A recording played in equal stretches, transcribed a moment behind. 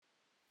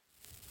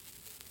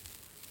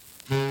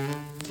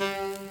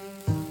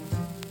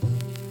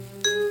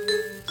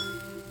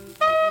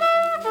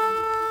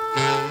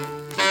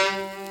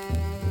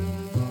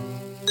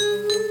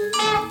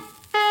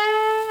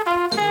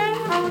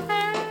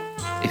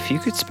If you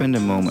could spend a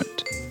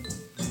moment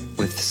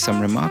with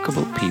some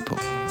remarkable people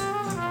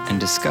and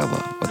discover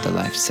what their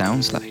life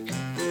sounds like,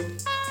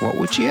 what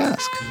would you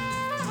ask?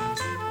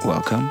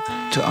 Welcome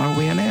to Are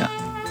We On Air,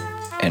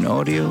 an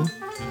audio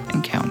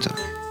encounter.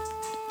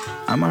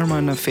 I'm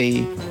Armand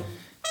Nafei,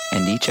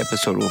 and each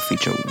episode will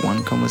feature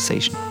one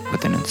conversation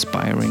with an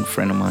inspiring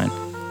friend of mine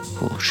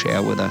who will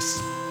share with us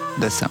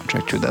the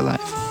soundtrack to their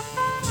life.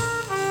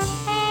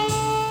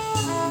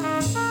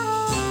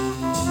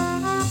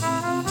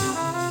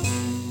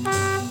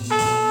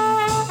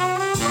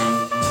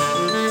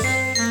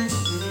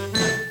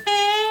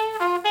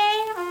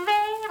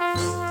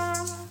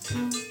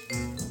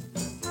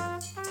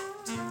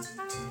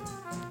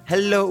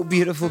 Hello,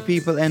 beautiful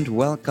people, and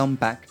welcome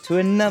back to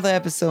another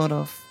episode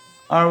of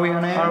Are We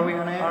On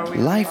Air?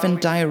 Live and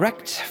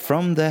direct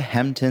from the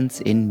Hamptons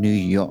in New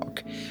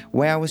York,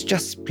 where I was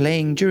just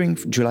playing during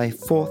July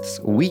 4th's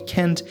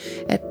weekend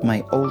at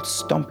my old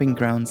stomping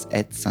grounds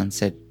at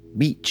Sunset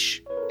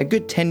Beach. A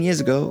good 10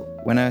 years ago,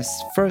 when I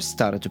first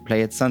started to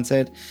play at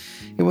Sunset,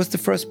 it was the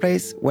first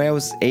place where I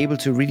was able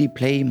to really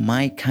play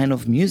my kind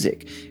of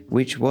music,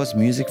 which was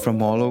music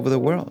from all over the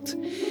world,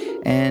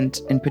 and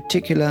in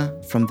particular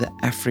from the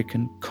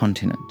African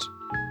continent.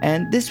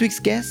 And this week's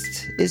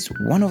guest is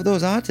one of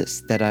those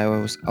artists that I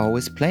was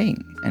always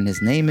playing, and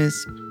his name is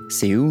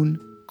Seun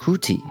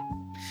Kuti.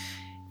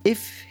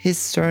 If his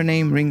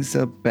surname rings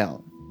a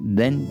bell,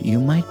 then you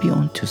might be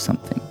onto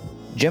something.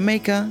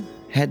 Jamaica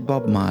had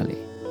Bob Marley,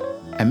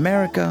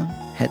 America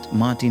had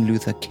Martin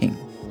Luther King,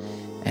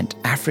 and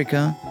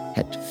Africa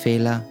had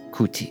Fela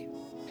Kuti.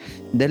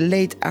 The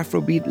late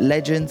Afrobeat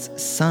legend's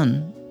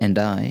son and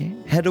I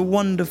had a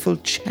wonderful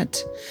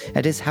chat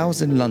at his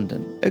house in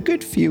London a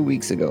good few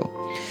weeks ago,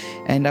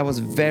 and I was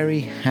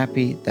very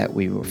happy that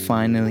we were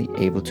finally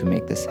able to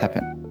make this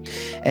happen,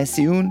 as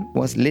Seun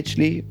was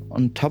literally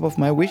on top of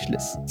my wish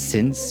list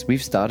since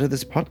we've started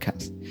this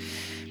podcast.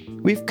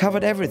 We've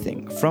covered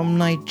everything from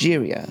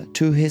Nigeria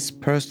to his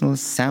personal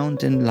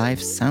sound and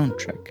life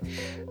soundtrack,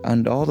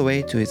 and all the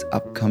way to his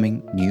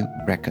upcoming new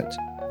record.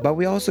 But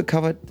we also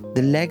covered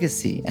the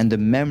legacy and the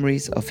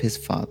memories of his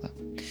father,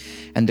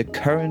 and the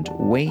current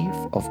wave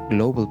of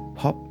global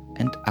pop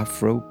and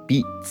Afro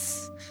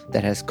beats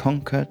that has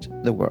conquered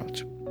the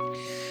world.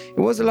 It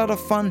was a lot of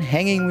fun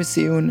hanging with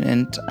Seun,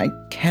 and I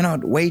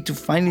cannot wait to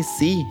finally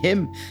see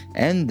him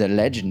and the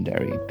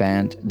legendary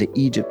band The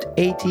Egypt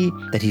 80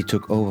 that he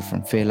took over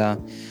from Fela,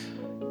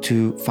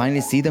 to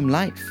finally see them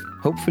live,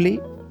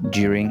 hopefully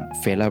during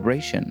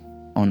Felabration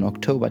on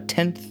October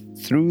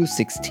 10th through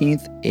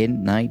 16th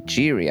in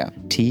Nigeria,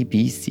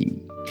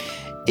 TBC.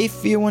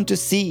 If you want to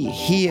see,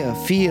 hear,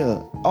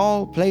 feel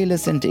all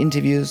playlists and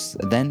interviews,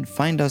 then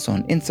find us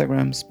on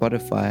Instagram,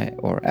 Spotify,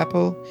 or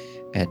Apple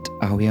at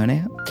Are We On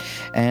Air?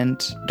 And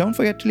don't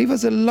forget to leave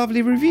us a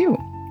lovely review.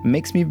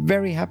 Makes me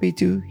very happy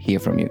to hear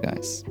from you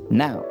guys.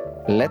 Now,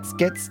 let's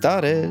get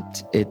started.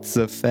 It's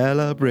a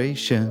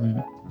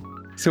celebration.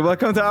 So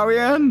welcome to Are We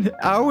On?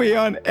 Are We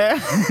On Air?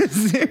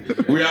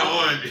 We are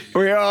on.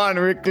 We're on.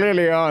 We're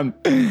clearly on.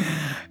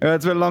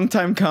 It's been a long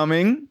time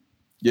coming.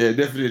 Yeah,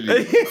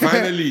 definitely.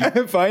 Finally.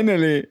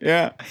 Finally,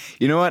 yeah.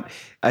 You know what?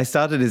 I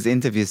started this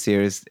interview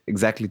series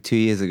exactly 2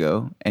 years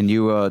ago, and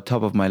you were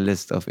top of my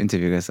list of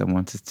interviewers I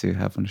wanted to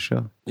have on the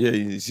show. Yeah,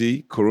 you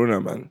see, Corona,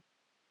 man.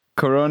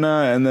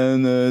 Corona, and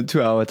then a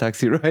 2-hour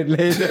taxi ride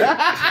later.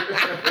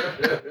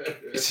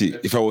 See,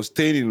 if I was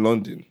staying in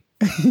London,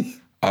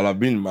 I'd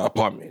have been in my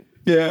apartment.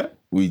 Yeah.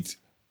 With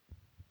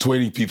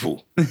 20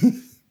 people.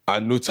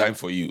 And no time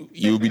for you.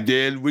 You'll be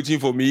there waiting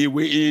for me,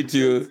 waiting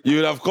till you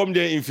will have come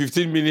there in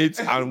 15 minutes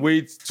and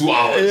wait 2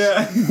 hours.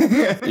 Yeah.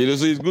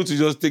 So it's good to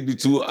just take the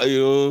 2,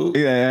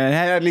 Yeah, and I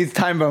had at least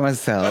time by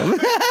myself.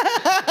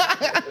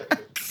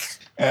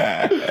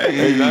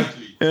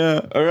 Exactly.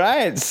 Yeah. All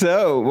right.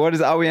 So, what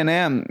is Are We On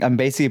Air? I'm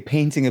basically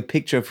painting a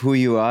picture of who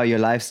you are, your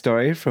life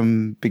story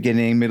from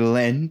beginning, middle,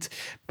 end,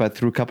 but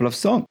through a couple of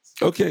songs.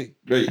 Okay,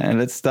 great. And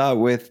let's start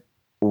with,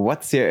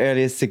 what's your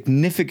earliest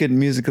significant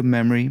musical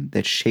memory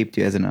that shaped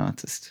you as an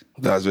artist?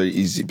 That's very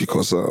easy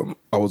because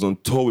I was on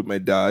tour with my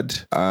dad,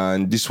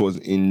 and this was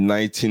in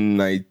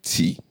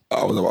 1990.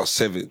 I was about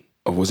 7.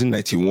 I was in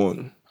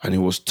 91, and he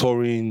was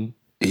touring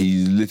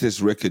his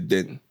latest record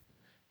then.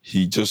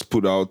 He just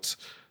put out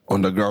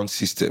Underground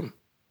System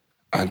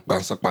and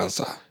Pansa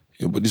Pansa.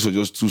 But this was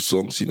just 2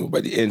 songs.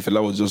 By the end,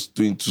 Fela was just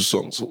doing 2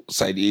 songs, so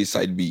side A,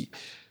 side B.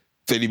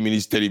 30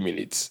 minutes.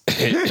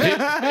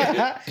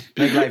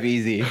 Make life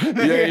easy.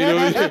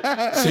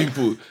 Yeah,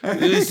 simple.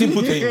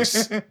 Simple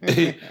things.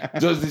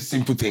 Just these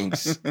simple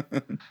things.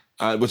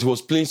 But he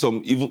was playing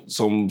some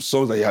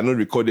songs that he had not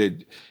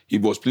recorded. He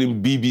was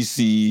playing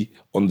BBC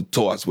on the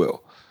tour as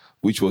well,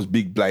 which was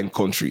Big Blind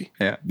Country.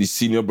 Yeah. The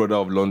senior brother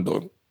of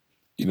London.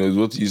 It's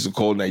what he used to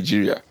call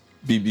Nigeria.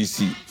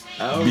 BBC.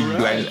 Big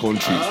Blind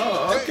Country.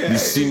 Oh, okay. The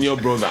senior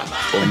brother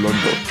of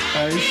London.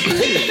 I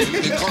see.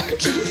 The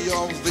country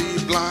of the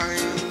blind.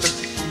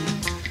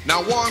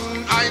 Now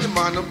one-eyed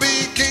man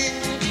be king.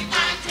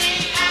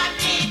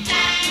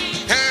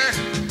 Hey,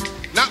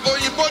 now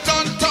Oyibo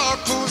don't talk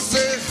who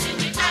say.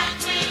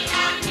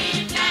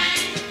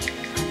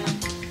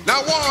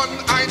 Now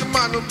one-eyed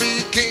man will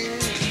be king.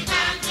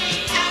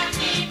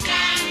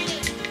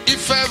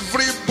 If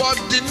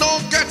everybody no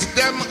get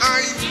them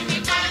eye,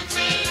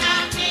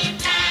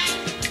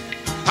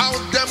 how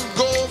them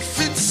go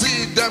fit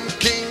see them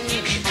king?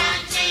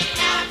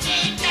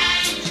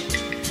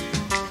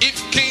 If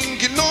king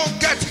no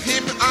get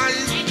him eye,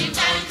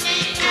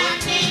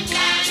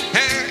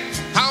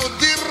 how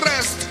the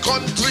rest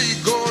country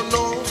go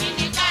no?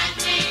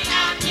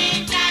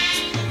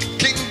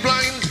 King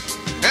blind,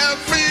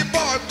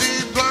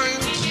 everybody blind.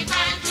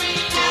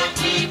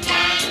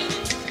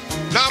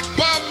 Now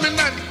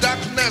permanent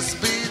darkness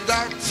be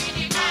that.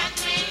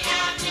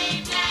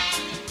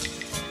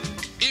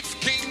 If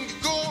king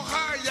go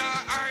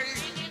higher,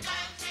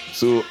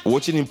 So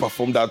watching him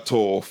perform that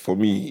tour for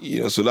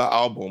me, so that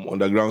album,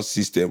 Underground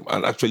System,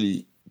 and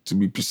actually, to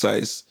be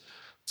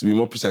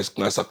more precise,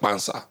 Knasa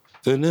Pansa.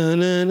 I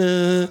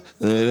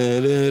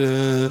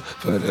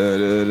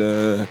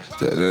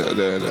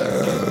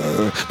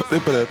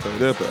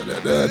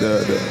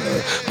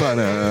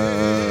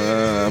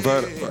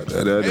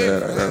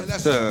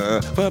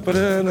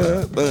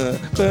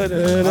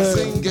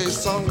sing a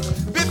song.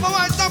 Before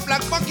I jump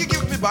like monkey,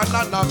 give me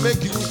banana,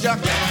 make you jack.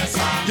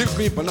 Give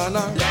me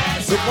banana.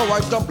 Before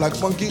I jump like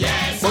monkey,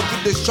 monkey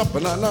they shop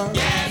banana.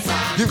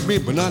 Give me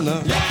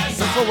banana.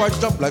 Before I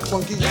jump like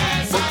monkey,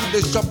 monkey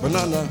they shop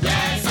banana.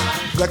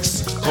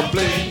 Flex,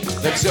 complain,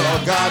 that's your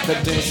God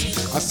that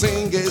this. I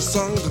sing a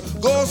song.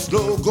 Go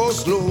slow, go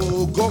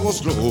slow, go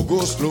slow, go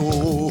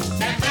slow.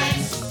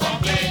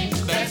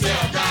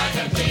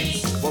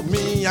 For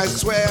me, I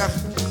swear,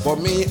 for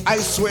me, I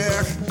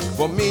swear,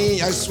 for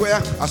me, I swear,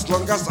 as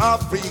long as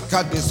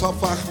Africa they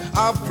suffer,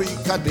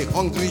 Africa they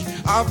hungry,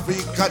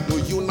 Africa do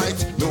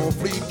unite, no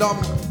freedom,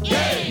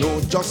 no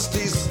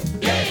justice,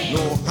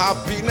 no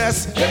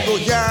happiness, they go,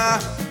 yeah,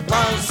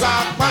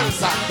 panza,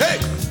 panza, hey,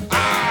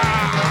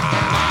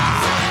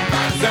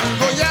 them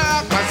go,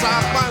 yeah, panza,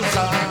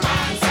 panza,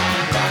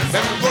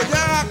 them go,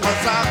 yeah,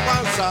 panza,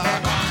 panza.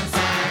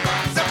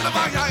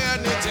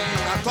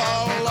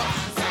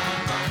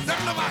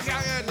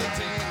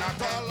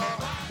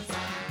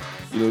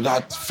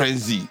 That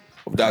frenzy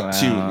of that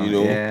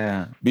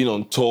tune, being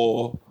on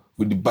tour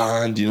with the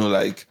band,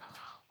 like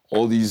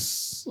all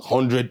these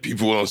 100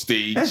 people on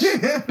stage,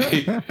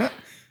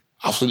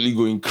 absolutely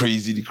going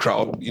crazy, the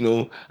crowd,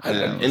 and at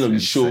the end of the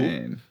show,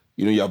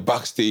 you're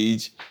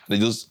backstage,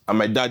 and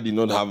my dad did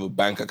not have a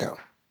bank account.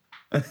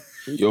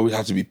 You always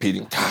have to be paid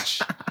in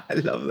cash. I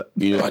love that.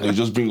 And they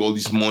just bring all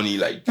this money,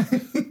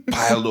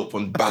 piled up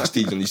on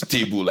backstage on this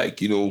table,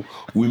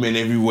 women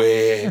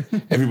everywhere.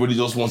 Everybody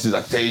just wants his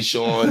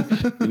attention.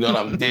 And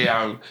I'm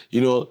there.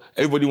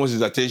 Everybody wants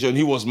his attention.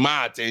 He wants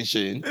my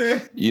attention.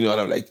 And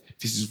I'm like,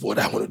 this is what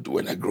I want to do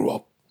when I grow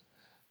up.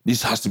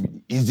 This has to be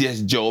the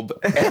easiest job.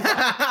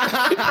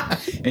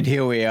 And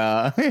here we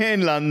are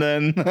in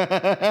London.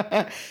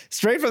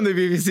 Straight from the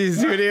BBC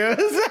studios.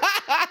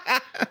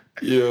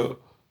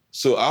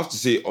 So I have to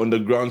say,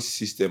 Underground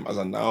System as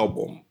an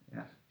album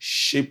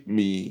shaped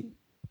me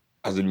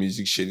as a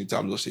musician in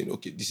terms of saying,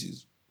 okay, this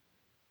is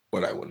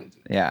what I want to do.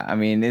 Yeah, I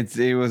mean, it's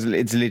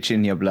literally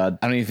in your blood.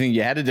 I don't even think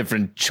you had a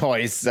different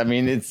choice. I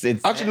mean, it's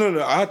actually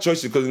no. I had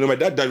choices because my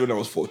dad died when I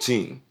was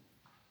 14.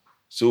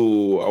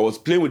 So I was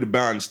playing with the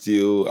band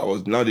still. I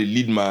was now the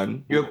lead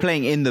man. You were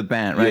playing in the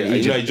band, right?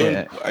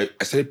 Yeah, I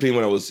started playing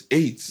when I was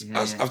 8.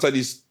 After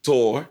this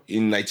tour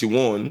in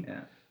 91.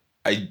 Yeah.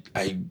 I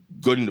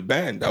got in the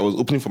band. I was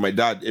opening for my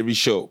dad every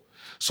show.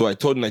 So I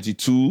toured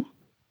 92,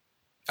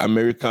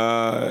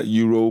 America,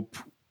 Europe,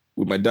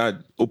 with my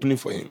dad opening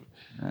for him.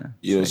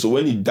 So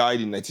when he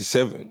died in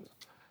 97,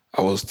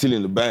 I was still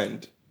in the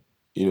band.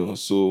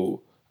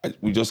 So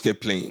we just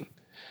kept playing.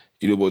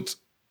 But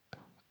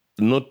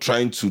not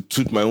trying to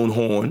toot my own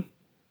horn.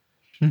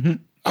 Mm-hmm.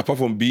 Apart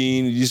from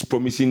being this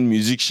promising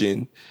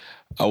musician,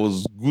 I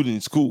was good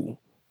in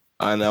school.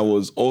 And I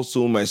was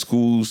also my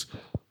school's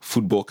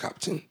football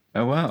captain.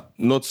 Oh, wow.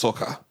 Not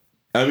soccer.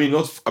 I mean,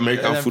 not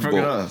American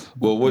football.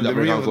 But what the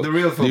real football.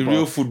 The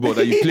real football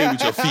that you play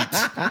with your feet.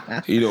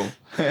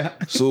 Yeah.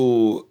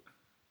 So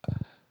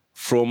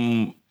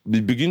from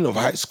the beginning of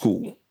high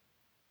school,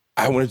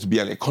 I wanted to be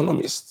an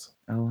economist.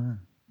 Oh, wow.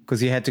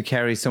 Because you had to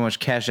carry so much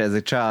cash as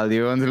a child.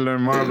 You wanted to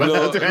learn more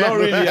about that. Not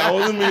really. I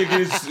wasn't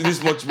making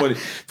this much money.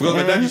 Because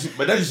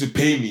my dad used to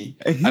pay me.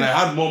 And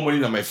I had more money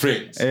than my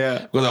friends. Yeah.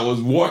 Because I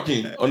was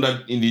working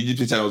in the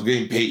Egyptian side. I was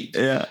getting paid.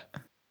 Yeah.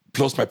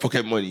 Plus my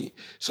pocket money.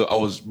 So I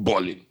was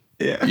balling.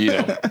 Yeah.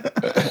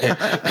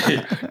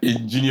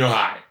 In junior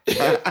high.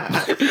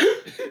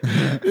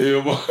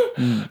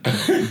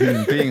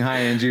 Being high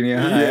in junior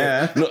high.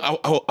 Yeah. No,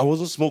 I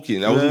wasn't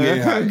smoking. I wasn't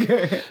getting high.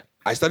 Okay.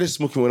 I started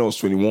smoking when I was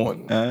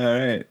 21. All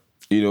right.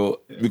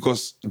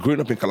 Because growing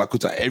up in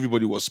Calcutta,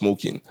 everybody was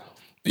smoking.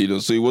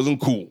 So it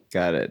wasn't cool.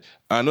 Got it.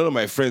 And none of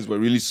my friends were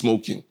really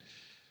smoking.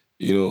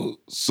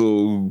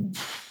 So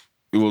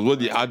it was what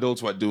the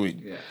adults were doing.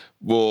 Yeah.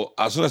 But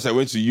as soon as I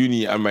went to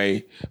uni and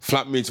my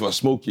flatmates were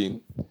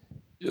smoking,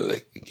 You're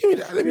like, give me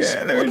that. Let me see.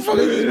 What the fuck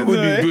is this? What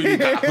are you doing in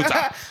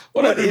Calcutta?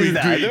 What are you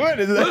doing? What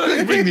is that?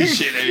 Let's bring this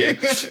shit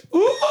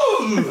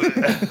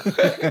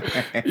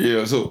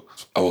in. So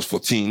I was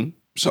 14.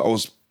 So I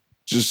was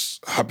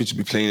just happy to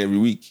be playing every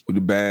week with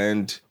the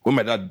band. When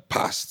my dad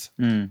passed,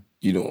 it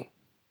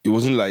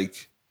wasn't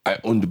like I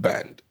owned the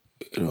band.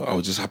 I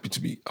was just happy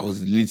to be. I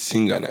was the lead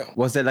singer now.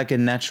 Was there like a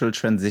natural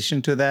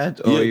transition to that,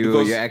 or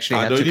you actually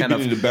had to kind of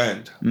been in the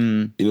band?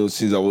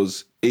 Since I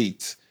was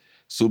 8.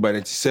 So by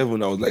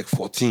 97, I was like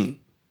 14.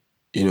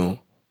 When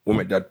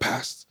my dad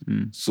passed.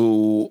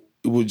 So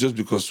it was just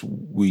because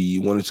we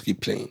wanted to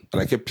keep playing,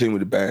 and I kept playing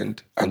with the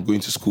band and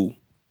going to school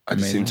at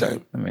the same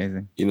time.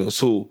 Amazing.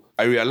 So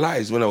I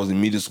realized when I was in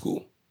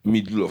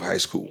middle of high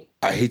school,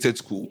 I hated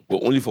school,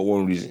 but only for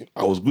one reason.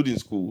 I was good in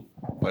school,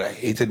 but I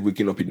hated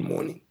waking up in the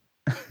morning.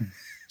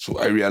 So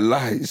I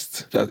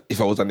realized that if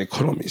I was an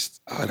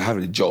economist, I'd have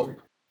a job.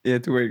 You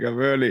had to wake up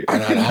early.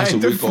 And I'd have to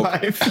wake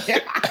up.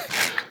 Yeah.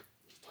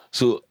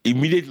 So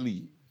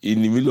immediately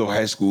in the middle of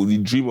high school, the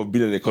dream of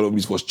being an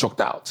economist was chalked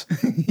out.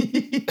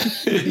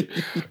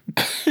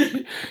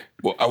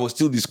 But I was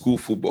still the school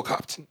football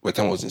captain by the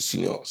time I was in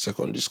senior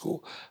secondary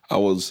school. I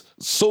was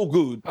so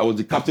good. I was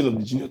the captain of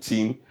the junior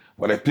team,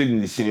 but I played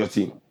in the senior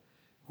team.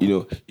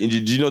 In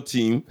the junior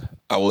team,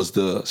 I was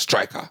the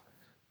striker.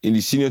 In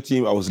the senior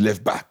team, I was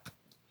left back.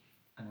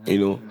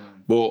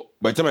 But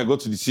by the time I got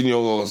to the seniors, I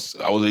was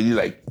already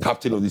like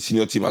captain of the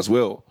senior team as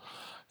well.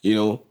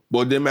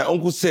 But then my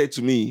uncle said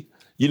to me,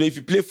 if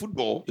you play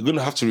football, you're going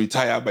to have to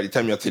retire by the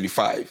time you're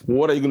 35.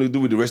 What are you going to do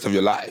with the rest of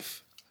your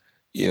life?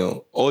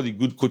 All the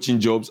good coaching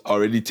jobs are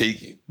already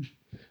taken.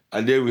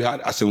 And then we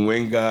had Arsene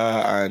Wenger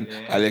and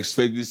Alex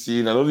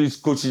Ferguson and all these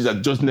coaches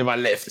that just never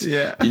left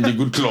in the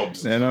good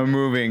clubs. They're not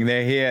moving.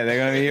 They're here. They're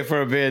going to be here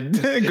for a bit.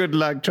 Good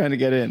luck trying to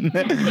get in.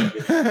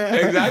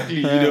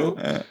 Exactly,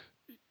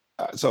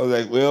 So I was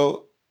like,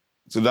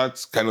 so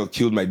that's kind of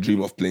killed my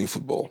dream of playing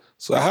football.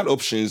 So I had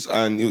options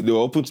and they were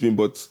open to me,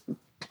 but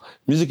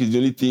music is the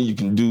only thing you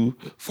can do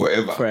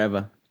forever.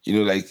 Forever.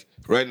 Like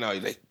right now,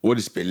 you're like, what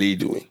is Pele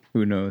doing?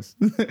 Who knows?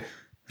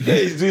 Yeah,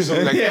 he's doing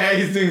something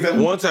he's doing some,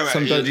 one time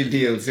some dodgy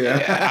deals,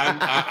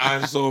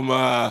 and some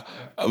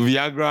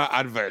Viagra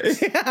adverts.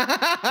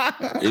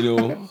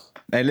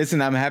 Hey,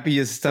 listen, I'm happy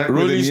you're stuck with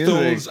the Rolling music.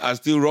 Stones are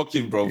still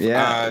rocking, bro.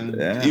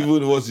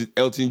 Even was it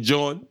Elton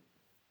John?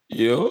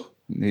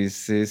 He's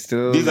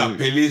still... These are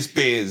Pele's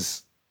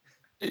pairs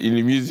in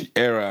the music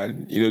era,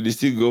 and they're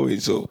still going.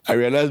 So I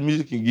realized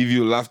music can give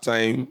you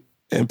lifetime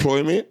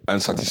employment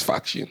and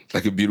satisfaction,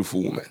 like a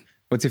beautiful woman.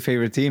 What's your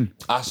favorite team?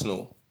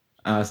 Arsenal.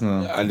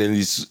 Arsenal. And then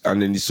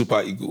the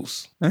Super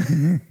Eagles.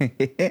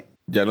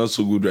 They're not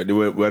so good, right?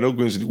 We're not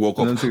going to the World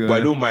Cup, but I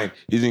don't mind.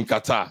 It's in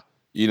Qatar.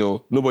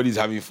 Nobody's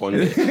having fun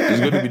there. It's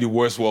going to be the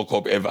worst World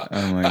Cup ever.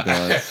 Oh my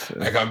God.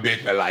 I can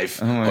bet my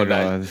life on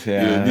that.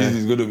 Yeah. This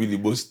is going to be the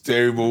most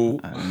terrible,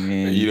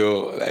 and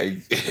you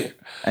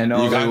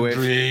can't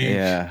drink.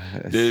 Yeah.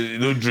 There's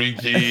no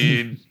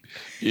drinking.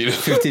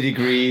 50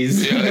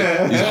 degrees.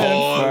 It's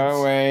hot. Far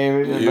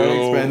away.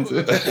 Very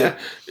expensive.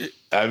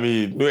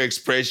 No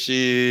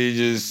expression.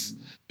 Just,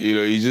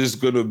 it's just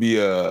going to be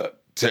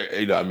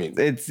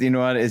it's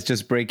it's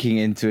just breaking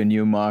into a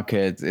new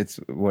market. It's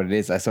what it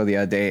is. I saw the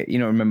other day,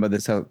 remember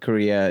the South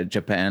Korea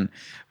Japan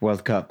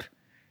World Cup,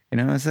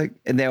 it's like,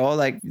 and they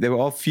were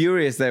all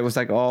furious that it was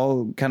like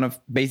all kind of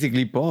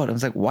basically bought. I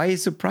was like, why are you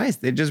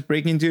surprised? They're just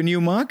breaking into a new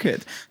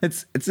market.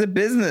 It's a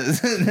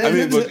business.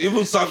 But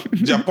even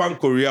Japan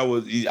Korea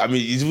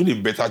it's even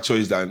a better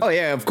choice than... Oh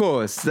yeah, of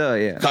course. So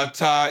yeah,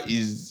 Qatar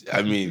is,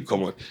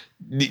 come on.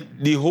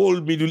 The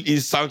whole Middle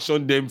East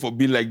sanctioned them for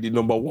being like the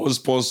number one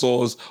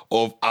sponsors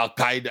of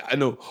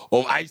Al-Qaeda,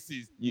 of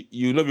ISIS.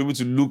 You'll not be able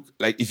to look,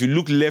 like if you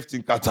look left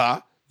in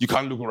Qatar, you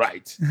can't look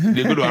right.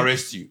 They're going to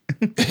arrest you.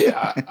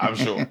 Yeah, I'm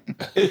sure.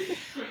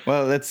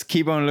 Well, let's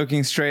keep on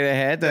looking straight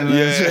ahead and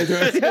straight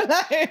towards your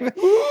life.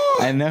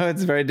 I know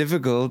it's very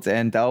difficult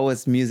and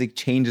always music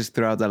changes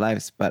throughout our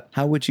lives, but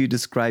how would you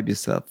describe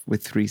yourself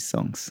with 3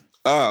 songs?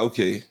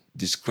 Okay.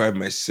 Describe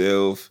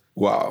myself.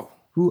 Wow.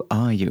 Who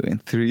are you in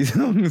 3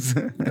 songs?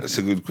 That's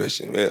a good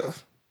question. Well,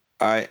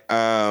 I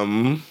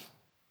am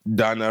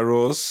Dana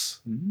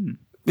Ross.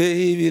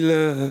 Baby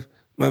love,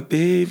 my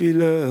baby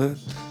love.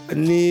 I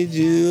need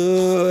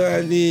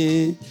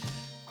you,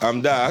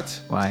 I'm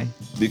that. Why?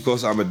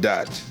 Because I'm a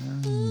dad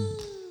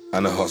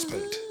and a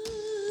husband.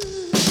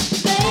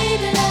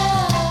 Baby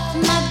love,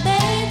 my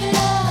baby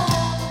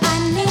love. I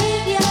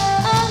need you,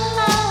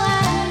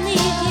 I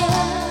need you.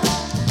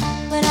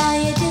 But all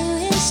you do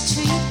is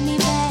treat me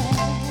bad.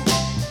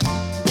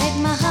 Break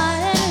my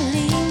heart and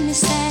leave me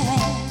sad.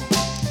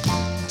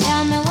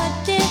 Tell me, what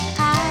did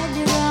I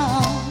do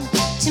wrong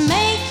to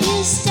make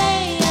you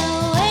stay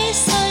away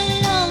so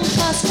long?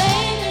 'Cause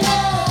baby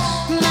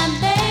love, my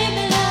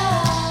baby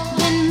love,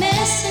 been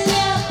missing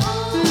you,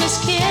 miss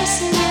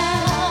kissing you.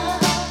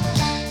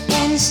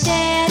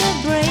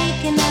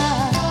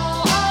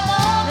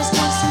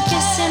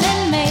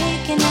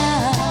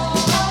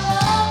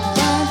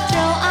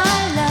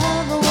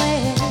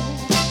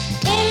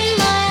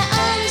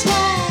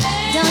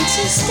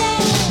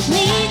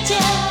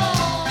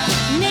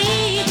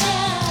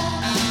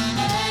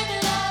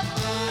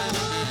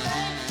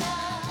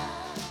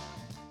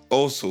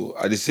 also,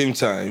 at the same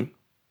time,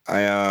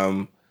 I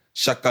am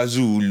Shaka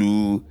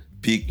Zulu,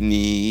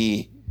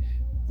 Picnic,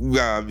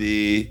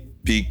 Gabe,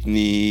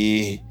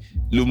 Picnic,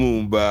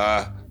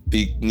 Lumumba,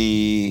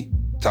 Picnic,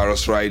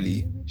 Taros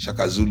Riley,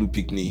 Shaka Zulu,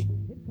 Picnic.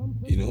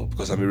 You know,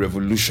 because I'm a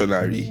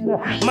revolutionary.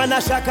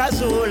 Mana Shaka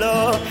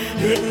Zulu,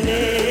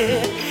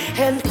 Picnic,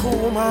 and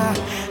Kuma,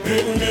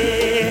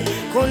 Picnic,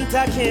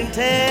 Kunta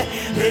Kinte,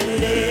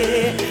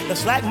 Picnic.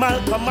 Just like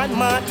Malcolm and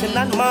Martin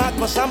and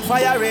Marcus and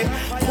Fiery,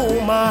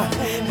 Kuma,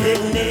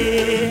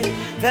 Picnic,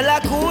 Vela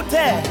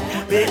Kute,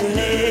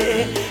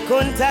 Picnic,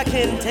 Kunta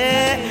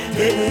Kinte,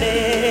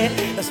 Picnic.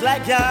 Just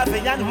like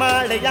Yavi and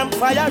Marley and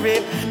Fiery.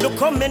 Look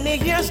how many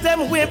years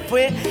them whip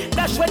we.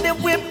 That's where they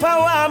whip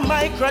power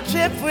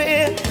microchip we.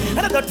 And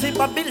I don't see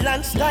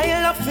Babylon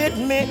style of fit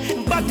me.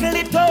 Buckle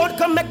it out,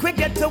 come make we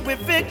get to we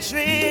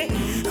victory.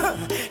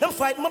 Them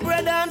fight my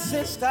brother and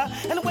sister.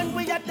 And when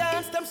we are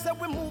dance, them say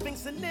we're moving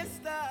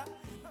sinister.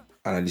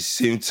 And at the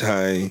same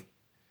time,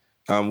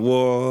 I'm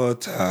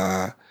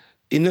water.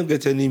 You don't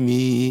get any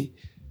me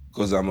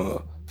because I'm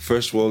a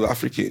first world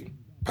African,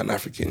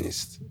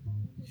 Pan-Africanist.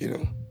 You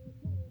know,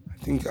 I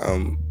think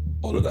I'm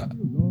all of that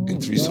in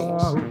 3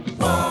 songs.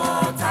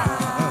 Water,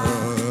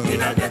 you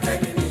don't get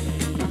any me.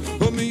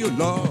 Oh, me, you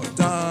Lord,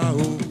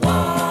 oh.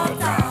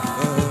 Water,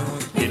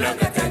 you don't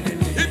get any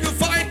me. If you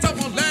fight them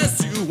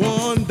unless you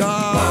wonder.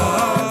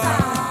 Water,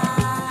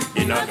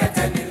 you don't get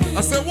any me.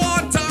 I say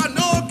water,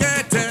 no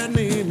get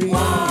enemy.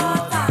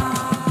 Water,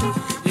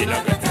 you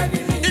don't get any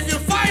me. If you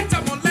fight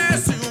them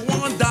unless you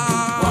wonder.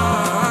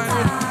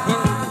 Water,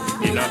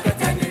 you don't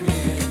get any me.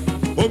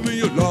 Oh, me,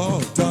 you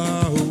Lord,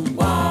 oh.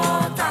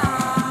 Water,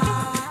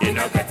 you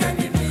don't get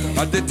any me.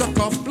 And they talk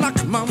of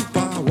black man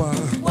power.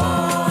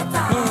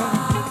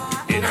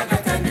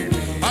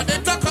 And they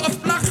talk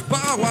of black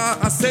power.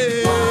 I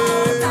say,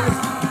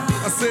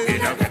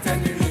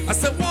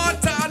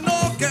 water no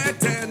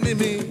get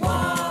enemy.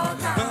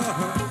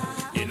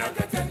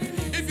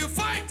 If you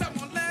fight them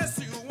unless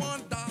you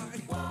won't die.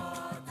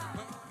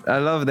 I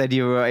love that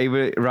you were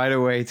able right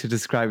away to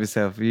describe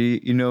yourself.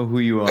 You know who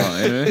you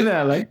are. You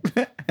know, like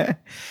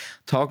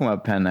talking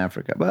about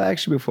Pan-Africa. But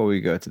actually, before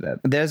we go to that,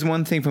 there's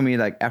one thing for me,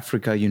 like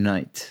Africa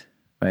Unite,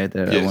 right?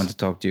 That I want to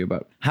talk to you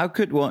about. How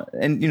could one,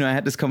 and you know, I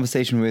had this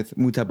conversation with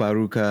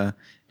Mutabaruka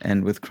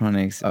and with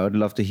Chronix. I would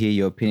love to hear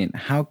your opinion.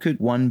 How could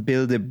one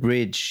build a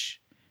bridge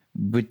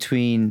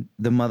between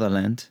the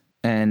motherland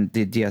and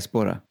the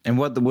diaspora? And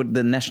what would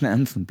the national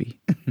anthem be?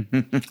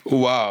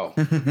 Wow.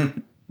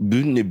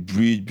 Building a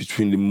bridge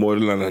between the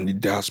motherland and the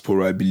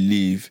diaspora, I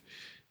believe,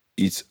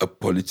 it's a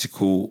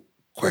political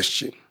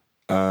question.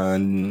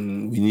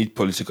 And we need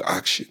political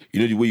action. You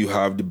know, the way you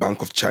have the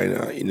Bank of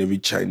China in every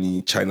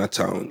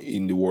Chinatown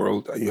in the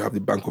world, and you have the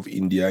Bank of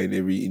India in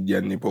every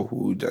Indian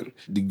neighborhood, and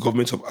the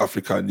governments of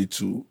Africa need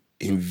to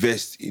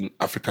invest in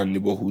African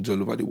neighborhoods all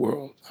over the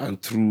world.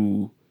 And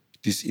through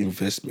these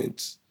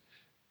investments,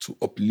 to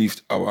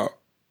uplift our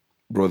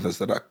brothers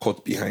that are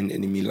caught behind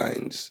enemy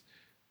lines,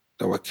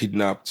 that were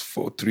kidnapped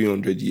for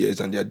 300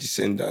 years, and their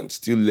descendants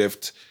still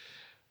left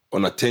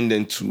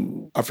unattended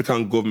to.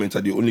 African governments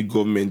are the only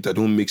government that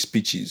don't make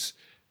speeches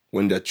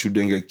when their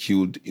children get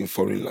killed in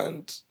foreign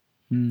lands.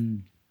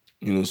 You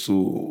know,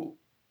 so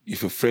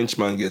if a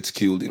Frenchman gets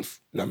killed in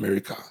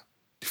America,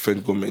 the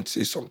French government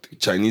says something.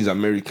 Chinese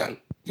American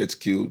gets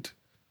killed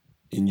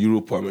in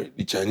Europe,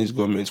 the Chinese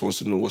government wants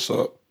to know what's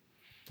up.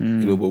 You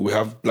know, but we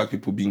have black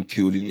people being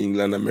killed in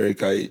England,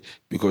 America,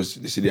 because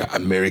they say they're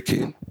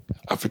American.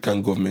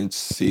 African governments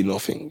say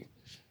nothing.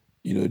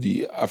 You know,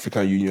 the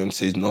African Union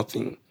says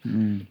nothing.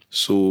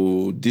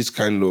 So this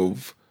kind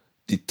of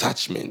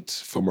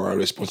detachment from our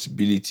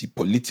responsibility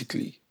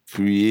politically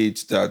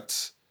creates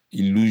that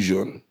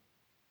illusion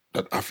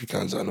that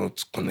Africans are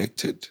not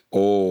connected.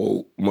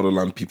 All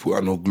motherland people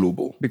are not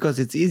global. Because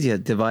it's easier,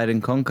 divide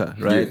and conquer,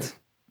 right? Yeah.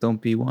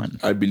 Don't be one.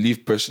 I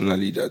believe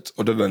personally that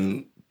other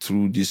than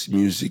through this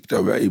music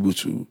that we're able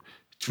to,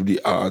 through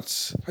the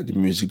arts and the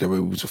music, that we're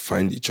able to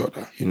find each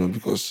other, you know,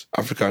 because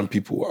African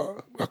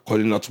people are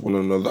calling out to one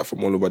another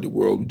from all over the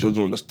world. We just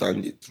don't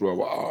understand it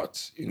through our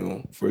arts, you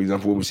know. For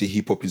example, when we say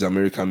hip-hop is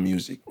American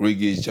music,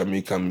 reggae is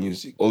Jamaican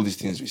music, all these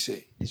things we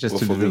say. It's just But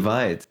to for me,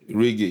 divide.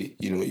 reggae,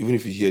 you know, even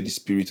if you hear the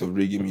spirit of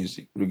reggae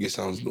music, reggae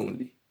sounds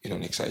lonely in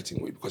an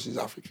exciting way because it's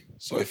African.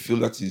 So I feel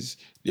that is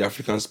the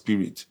African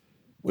spirit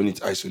when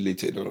it's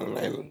isolated on an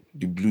island.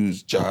 The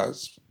blues,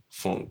 jazz,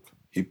 funk,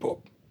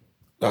 hip-hop.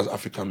 That's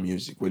African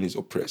music when it's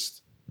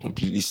oppressed,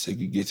 completely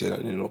segregated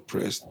and then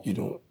oppressed, you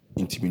know,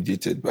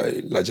 intimidated by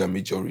a larger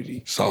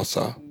majority.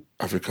 Salsa,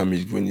 African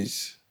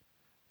music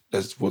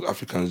that's what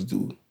Africans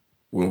do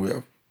when we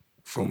are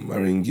from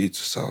merengue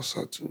to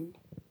salsa to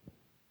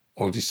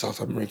all this South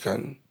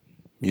American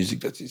music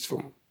that is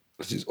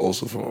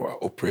also from our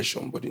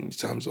oppression, but in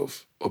terms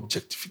of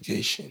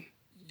objectification.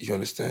 You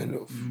understand?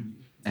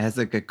 It has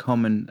like a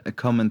common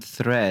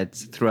thread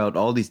throughout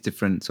all these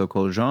different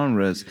so-called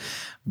genres,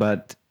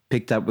 but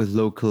picked up with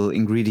local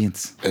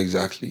ingredients.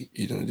 Exactly.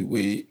 The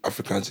way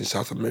Africans in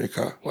South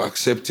America were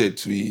accepted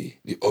to be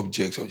the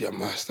objects of their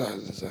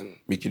masters and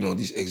making all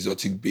these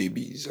exotic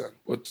babies.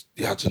 But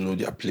they had to know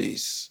their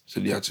place. So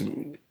they had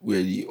to,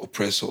 where the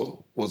oppressor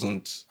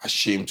wasn't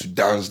ashamed to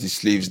dance the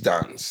slaves'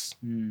 dance.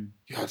 You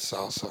had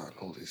salsa and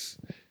all this.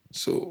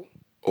 So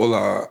all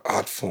our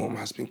art form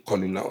has been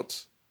calling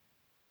out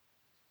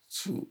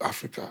to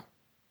Africa,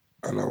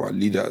 and our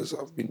leaders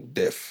have been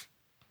deaf.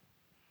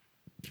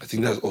 I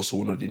think that's also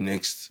one of the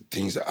next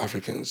things that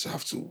Africans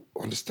have to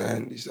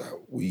understand, is that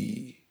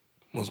we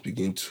must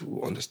begin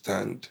to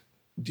understand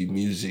the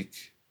music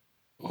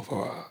of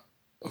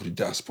the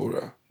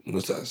diaspora,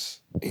 not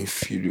as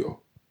inferior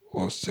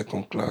or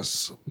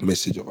second-class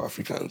message of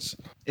Africans.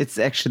 It's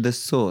actually the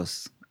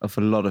source of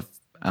a lot of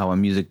our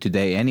music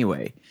today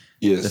anyway.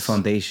 Yes. The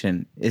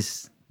foundation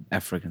is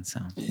African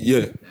sound.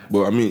 Yeah,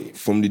 but I mean,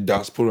 from the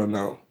diaspora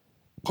now,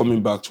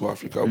 coming back to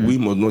Africa, we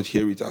must not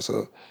hear it as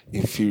an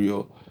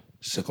inferior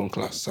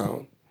second-class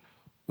sound.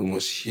 We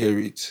must hear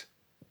it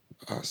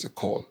as a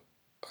call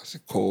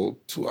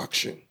to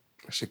action,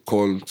 as a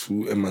call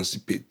to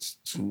emancipate,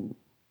 to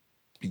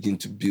begin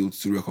to build,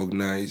 to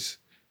recognize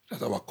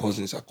that our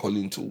cousins are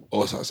calling to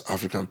us as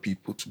African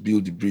people to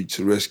build the bridge,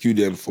 to rescue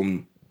them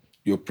from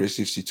the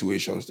oppressive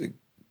situations they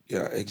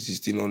are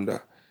existing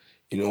under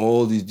in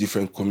all these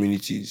different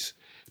communities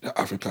that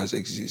Africans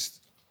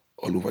exist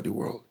all over the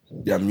world.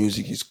 Their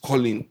music is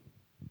calling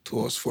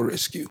to us for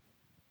rescue.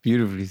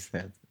 Beautifully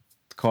said.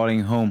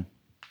 Calling home.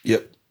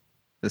 Yep.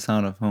 The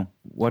sound of home.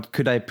 What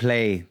could I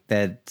play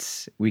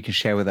that we can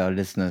share with our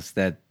listeners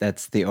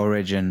that's the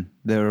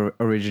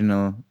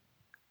original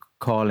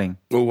calling?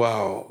 Oh,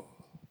 wow.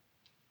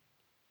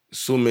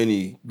 So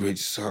many great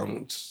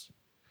sounds.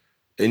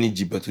 Any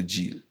Gilberto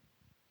Gil.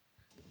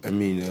 I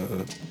mean,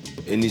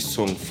 any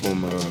song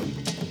from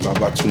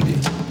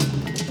Babatunde.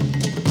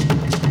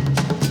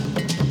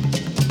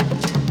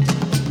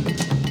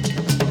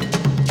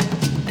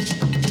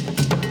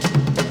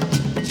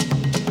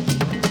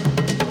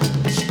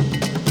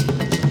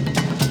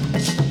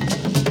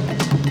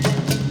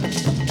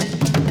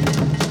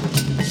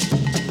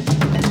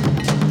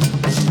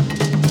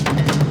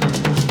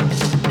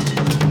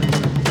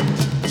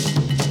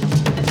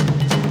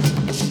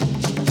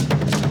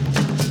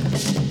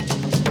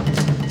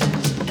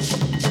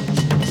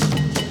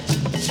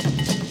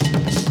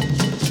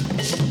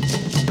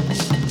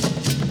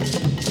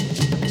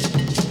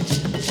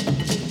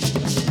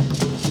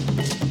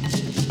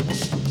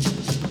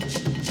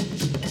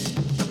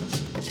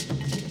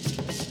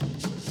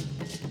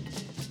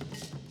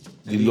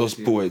 The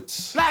Lost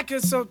Poets. Black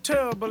is so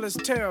terrible, it's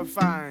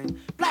terrifying.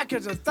 Black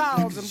is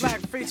 1,000 black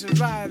faces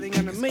writhing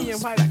and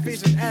 1,000,000 white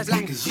faces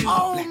asking,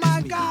 oh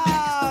my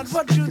God,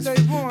 what do they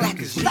want?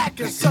 Black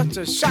is such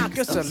a shock,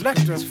 it's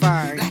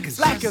electrifying.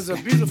 Black is a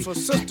beautiful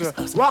sister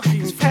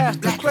walking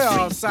past the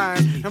queer sign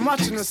and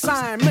watching the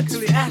sign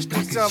mentally ask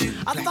herself,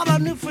 I thought I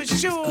knew for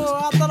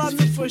sure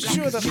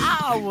that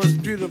I was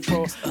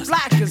beautiful.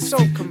 Black is so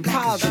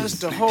composite, it's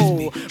the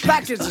whole.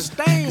 Black is a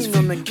stain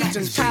on the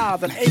kitchen tile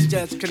that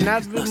ages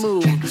cannot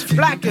remove.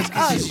 Black is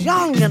us,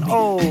 young and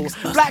old.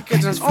 Black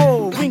is an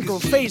old,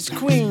 wrinkled-faced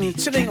queen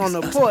sitting on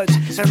the porch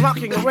and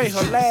rocking away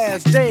her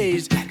last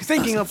days,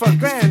 thinking of her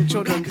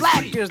grandchildren.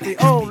 Black is the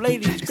old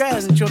lady's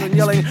grandchildren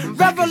yelling,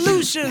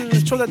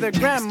 revolution, so that their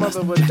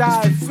grandmother would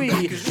die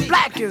free.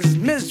 Black is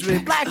misery,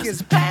 black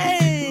is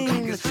pain.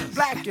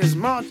 Black is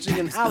marching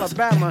in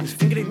Alabama and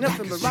getting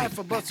nothing but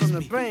rifle butts on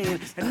the brain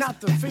and not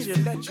the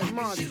freedom that you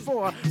march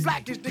for.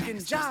 Black is digging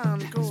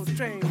John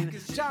Coltrane.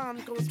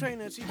 John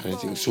Coltrane as he I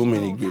think so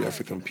many great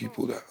African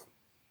people that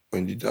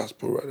when the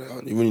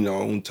diaspora, even in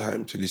our own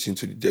time, to listen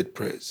to the Dead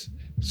Prez.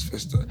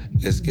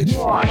 Let's get it.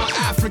 I'm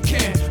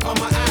African,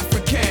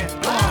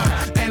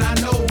 and I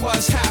know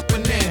what's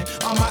happening.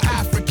 I'm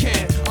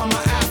African,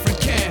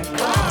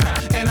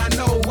 and I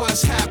know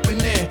what's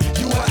happening.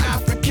 You are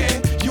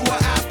African.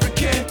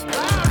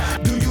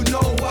 Do you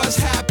know what's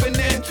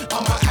happening?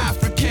 I'm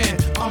African,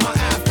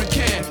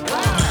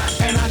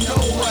 and I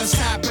know what's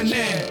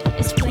happening.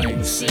 It's plain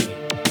to see,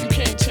 you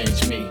can't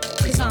change me,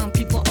 'cause I'm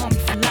people armed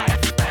for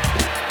life.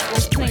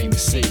 It's plain to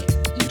see,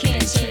 you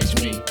can't change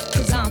me,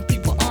 'cause I'm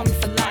people armed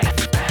for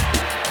life.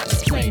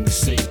 It's plain to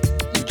see,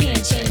 you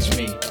can't change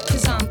me,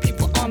 'cause I'm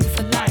people armed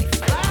for life.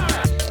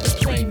 It's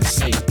plain to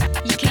see,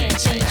 you can't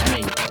change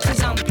me,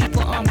 'cause I'm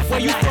people armed for life. Where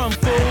you from,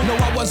 fool? No,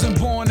 I wasn't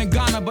born in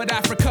Ghana, but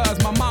Africa's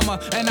my mama.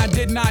 And I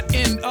did not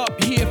end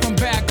up here from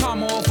bad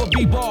karma or for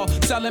b-ball,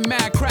 selling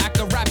mad crack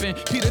or rapping.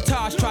 Peter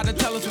Tosh tried to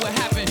tell us what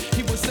happened.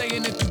 He was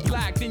saying if you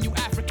black, then you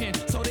African.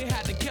 So they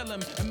had to kill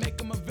him and make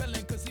him a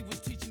villain, because he was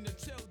teaching the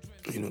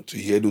children. To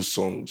hear those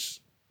songs,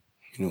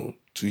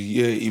 to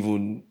hear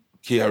even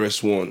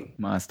KRS-One.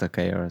 Master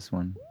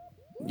KRS-One.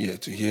 Yeah,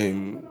 to hear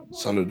him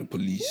Sound of the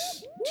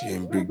Police, to hear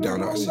him break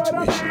down our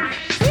situation.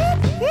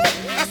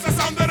 That's the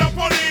sound of the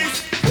police.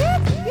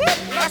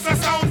 That's the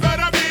sound of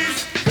the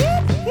beast.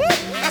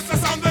 That's the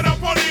sound of the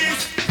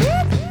police.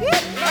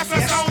 That's the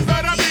sound of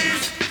the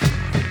beast.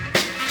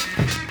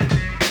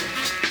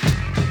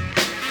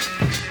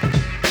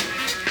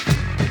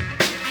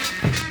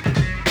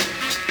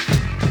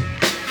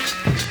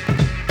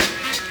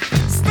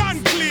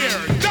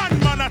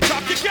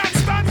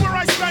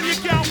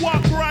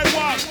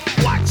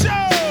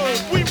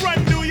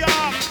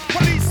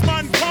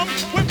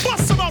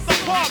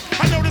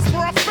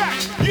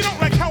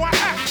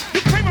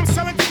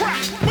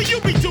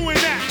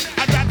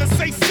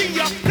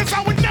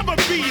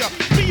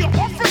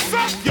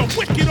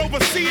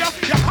 seer.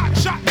 Your hot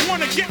shot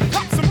wanna get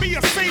props and be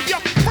a savior.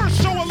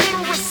 First show a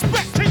little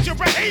respect, change your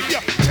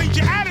behavior, change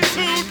your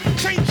attitude,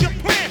 change your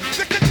plan.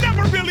 There could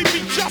never really be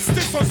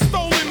justice on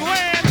stolen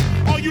land.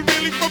 Are you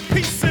really for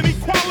peace and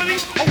equality?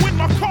 Or when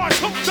my car's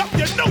hooked up,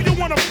 you know you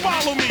wanna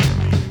follow me.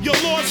 Your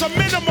laws are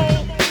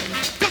minimal,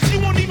 cause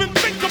you won't even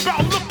think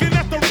about looking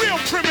at the real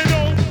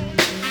criminal.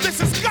 This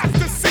has got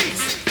to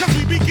cease, cause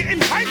we be getting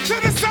hyped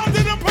to the sound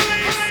of the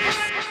police.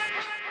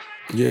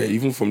 Yeah,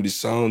 even from the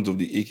sounds of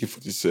the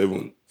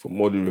AK-47, from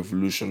all the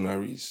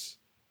revolutionaries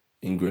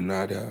in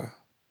Grenada,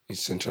 in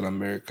Central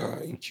America,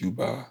 in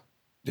Cuba,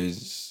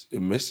 there's a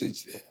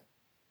message there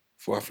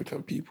for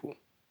African people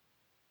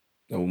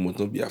that we must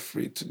not be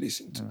afraid to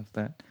listen to.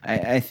 That.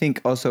 I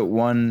think also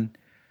one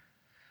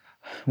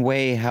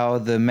way how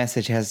the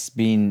message has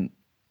been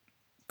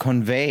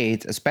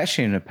conveyed,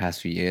 especially in the past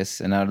few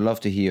years, and I'd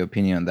love to hear your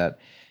opinion on that,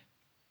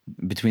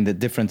 between the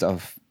difference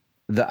of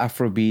the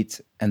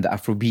Afrobeat and the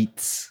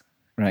Afrobeats,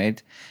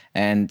 right?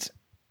 And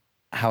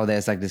how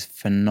there's like this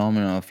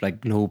phenomenon of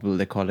like global,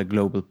 they call it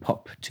global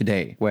pop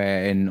today,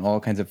 where in all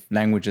kinds of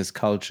languages,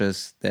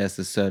 cultures, there's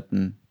a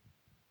certain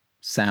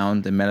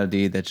sound and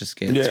melody that just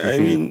gets I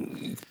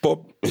mean,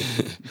 pop,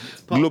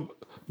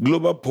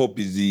 global pop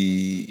is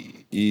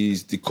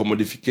the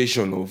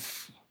commodification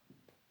of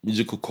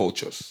musical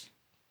cultures.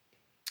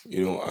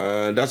 You know,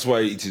 and that's why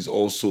it is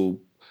also,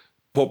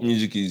 pop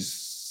music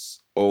is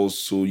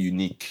also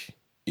unique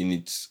in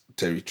its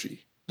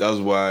territory. That's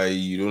why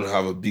you don't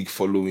have a big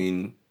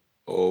following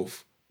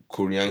of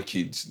Korean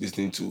kids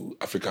listening to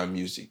African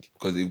music,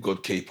 because they've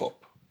got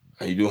K-pop.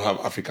 And you don't have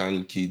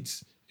African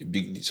kids,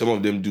 some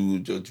of them do,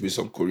 just with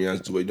some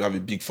Koreans too, but you don't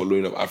have a big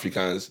following of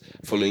Africans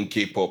following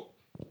K-pop,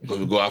 because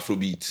we got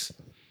Afrobeats.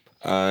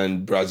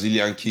 And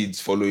Brazilian kids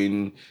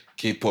following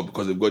K-pop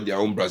because they've got their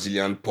own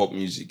Brazilian pop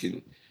music.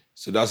 And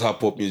so that's how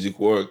pop music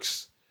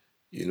works,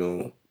 you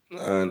know.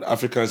 And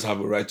Africans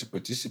have a right to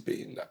participate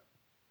in that.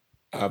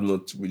 I have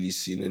not really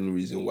seen any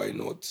reason why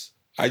not.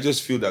 I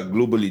just feel that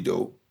globally,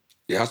 though,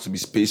 there has to be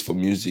space for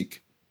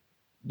music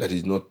that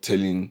is not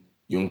telling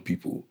young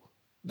people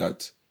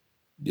that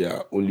they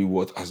are only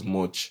worth as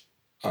much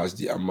as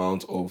the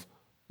amount of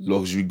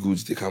luxury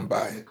goods they can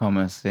buy.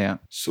 Commerce, yeah.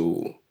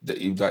 So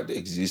if that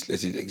exists,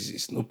 let it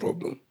exist, no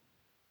problem.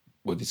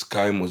 But the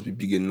sky must be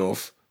big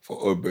enough for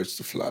all birds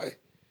to fly.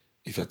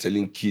 If you're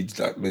telling kids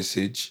that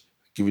message,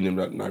 giving them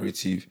that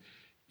narrative,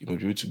 you must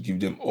be able to give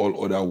them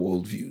all other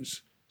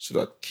worldviews so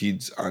that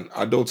kids and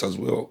adults as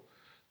well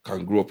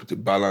can grow up with a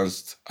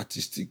balanced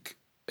artistic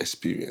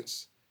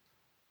experience.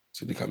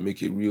 So they can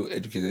make a real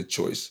educated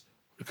choice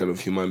of the kind of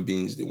human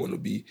beings they want to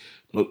be,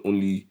 not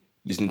only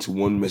listening to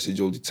one message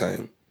all the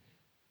time,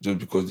 just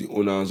because the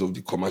owners of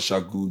the commercial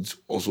goods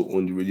also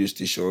own the radio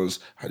stations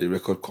and the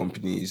record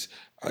companies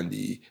and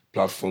the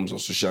platforms on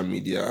social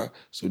media.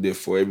 So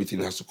therefore,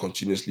 everything has to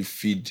continuously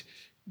feed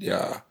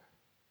the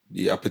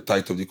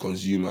appetite of the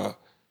consumer,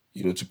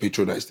 you know, to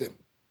patronize them.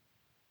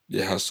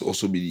 There has to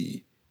also be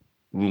the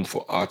room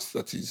for art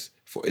that is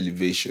for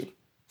elevation,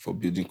 for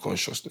building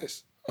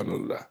consciousness and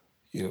all that,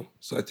 you know.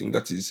 So I think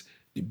that is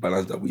the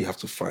balance that we have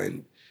to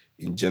find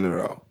in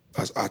general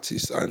as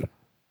artists. And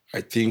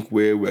I think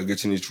where we're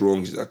getting it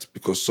wrong is that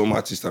because some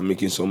artists are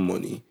making some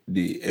money,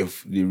 they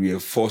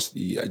reinforce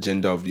the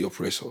agenda of the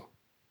oppressor,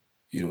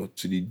 you know,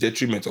 to the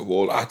detriment of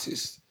all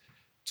artists,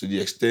 to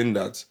the extent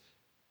that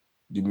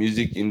the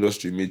music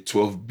industry made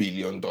 $12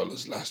 billion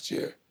last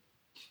year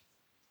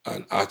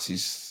and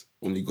artists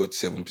only got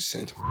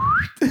 7%.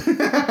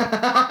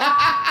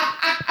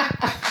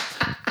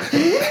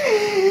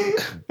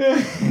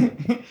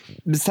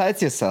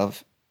 Besides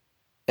yourself,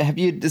 have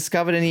you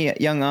discovered any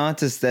young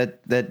artists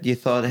that you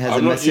thought has I'm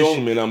a not message?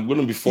 young, man. I'm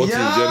going to be 40 in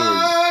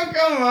January.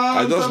 Come on.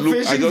 I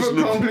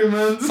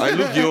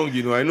look young,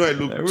 you know. I know I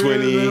look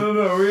 20.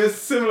 No. We're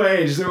similar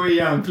age, so we're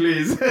young,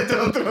 please.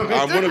 Don't throw me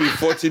I'm going to down. be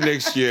 40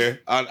 next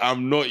year, and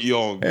I'm not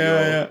young. You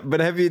know? Yeah.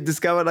 But have you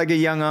discovered like a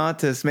young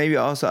artist, maybe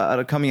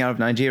also coming out of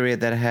Nigeria,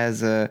 that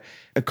has a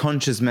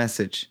conscious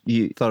message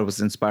you thought it was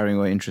inspiring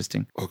or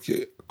interesting?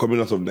 Okay, coming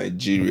out of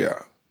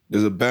Nigeria,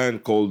 there's a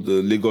band called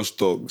the Lagos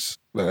Thugs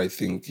that I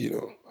think, you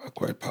know, are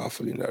quite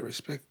powerful in that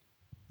respect.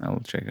 I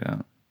will check it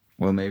out.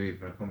 Well, maybe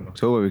if I come in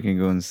October, we can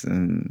go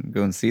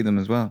and see them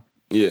as well.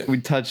 Yeah.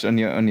 We touched on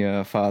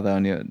your father,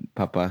 on your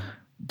papa.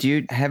 Do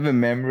you have a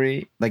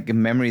memory, like a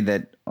memory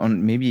that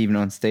on maybe even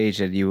on stage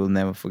that you will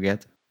never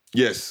forget?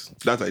 Yes,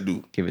 that I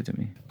do. Give it to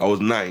me. I was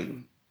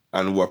 9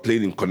 and we were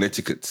playing in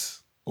Connecticut,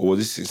 or was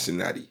it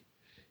Cincinnati?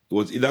 It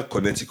was either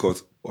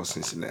Connecticut or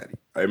Cincinnati.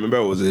 I remember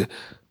it was a,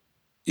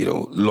 you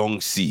know,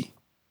 long C.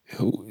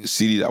 A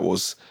city that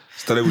was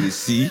started with a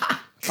C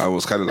and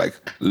was kind of like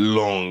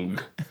long.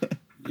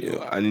 You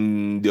know, and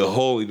in the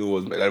hall, you know,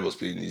 my dad was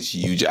playing this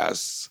huge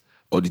ass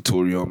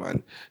auditorium,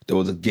 and there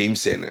was a game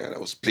center, and I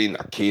was playing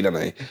arcade, and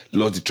I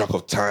lost the track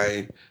of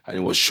time, and it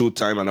was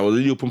showtime, and I was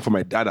really open for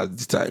my dad at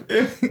the time.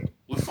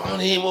 We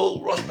found him,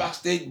 rush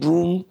backstage,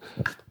 boom.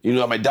 You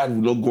know, my dad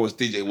would not go on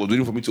stage. He was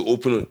waiting for me to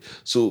open it,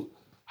 so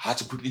I had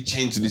to quickly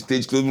change to the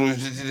stage. So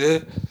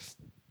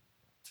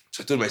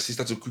I told my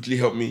sister to quickly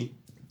help me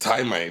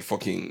tie my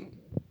fucking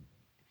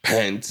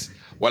pants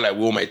while I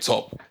wore my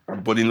top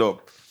and button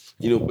up.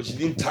 But she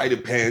didn't tie the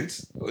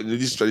pants,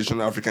 these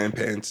traditional African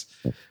pants.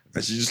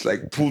 And she just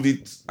like pulled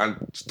it and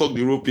stuck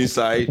the rope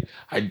inside.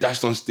 I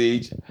dashed on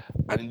stage.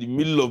 And in the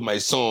middle of my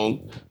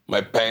song, my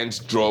pants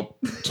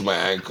dropped to my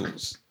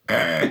ankles.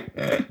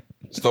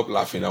 Stop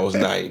laughing, I was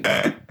 9.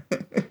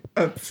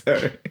 I'm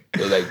sorry.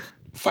 There were like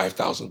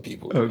 5,000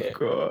 people. Oh, there.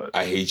 God.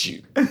 I hate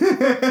you.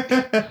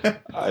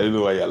 I don't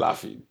know why you're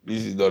laughing.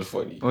 This is not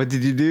funny. What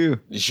did you do?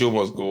 The show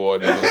must go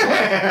on. So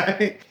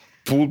I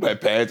pulled my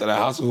pants and I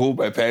had to hold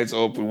my pants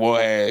up with one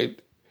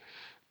hand.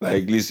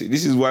 Like, listen,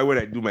 this is why when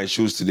I do my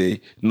shows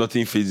today,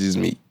 nothing phases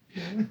me.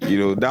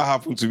 That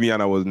happened to me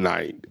and I was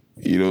 9.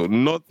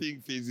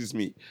 Nothing phases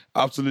me.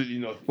 Absolutely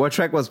nothing. What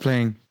track was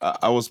playing?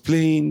 I was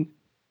playing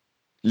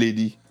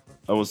Lady.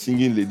 I was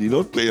singing Lady.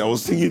 Not playing, I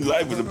was singing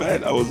live with the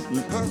band. I was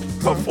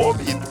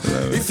performing.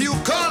 If you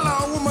call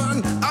a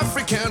woman,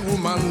 African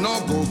woman, no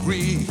go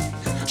agree.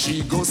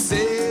 She go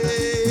say,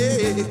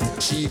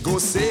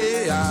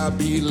 I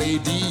be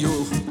lady,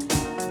 yo.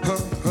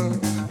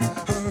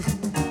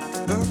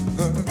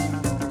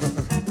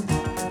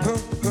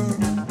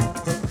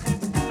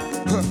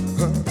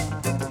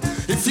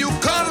 If you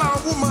call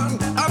a woman,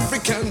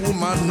 African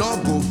woman, no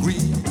go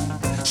agree.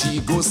 She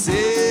go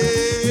say,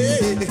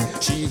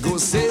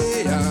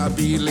 I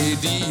be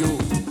lady, yo.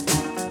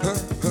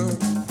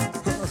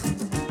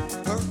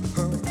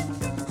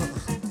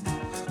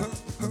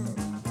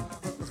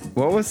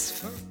 What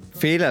was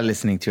Fela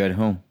listening to at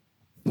home?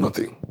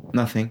 Nothing.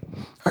 Nothing.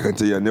 I can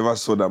tell you, I never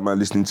saw that man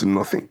listening to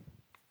nothing.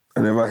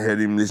 I never heard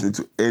him listening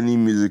to any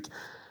music.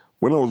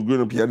 When I was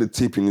growing up, he had a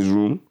tape in his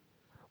room.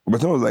 By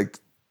the time I was like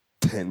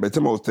 10, by the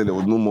time I was 10, there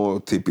was no more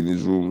tape in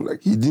his room.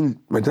 Like,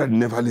 my dad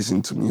never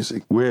listened to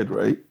music. Weird,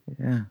 right?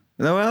 Yeah.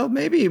 Well,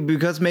 maybe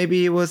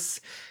he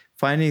was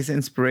finding his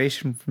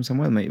inspiration from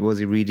somewhere. Was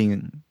he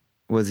reading?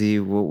 What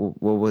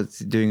was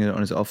he doing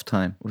on his off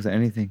time? Was there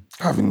anything?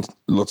 Having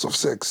lots of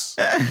sex.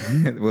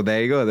 Well,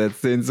 there you go.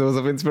 That's the source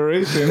of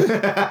inspiration.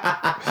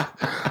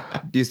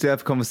 Do you still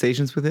have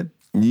conversations with him?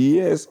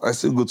 Yes, I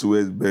still go to where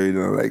he's buried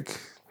and like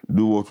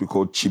do what we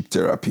call cheap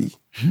therapy.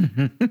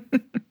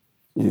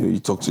 You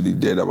talk to the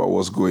dead about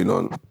what's going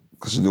on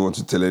because you don't want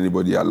to tell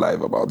anybody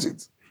alive about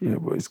it. Yeah,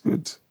 but it's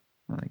good.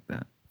 I like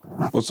that.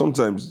 But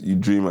sometimes you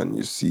dream and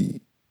you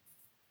see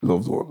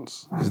loved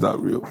ones. Is that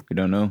real? We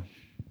don't know,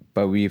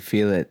 but we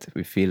feel it.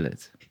 We feel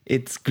it.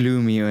 It's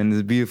gloomy on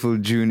this beautiful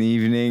June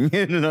evening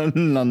in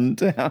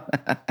London.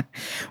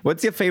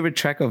 What's your favorite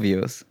track of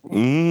yours?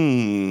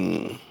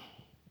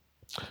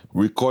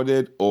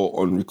 Recorded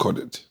or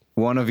unrecorded?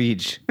 One of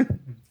each.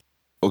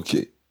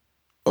 Okay.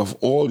 Of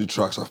all the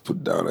tracks I've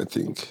put down, I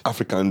think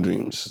African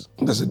Dreams.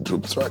 That's a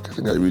dope track. I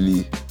think I've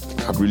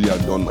really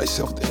outdone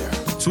myself there.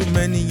 Too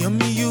many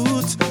yummy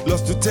youths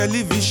lost to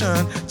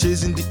television,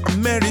 chasing the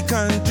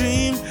American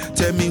dream.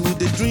 Tell me who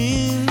they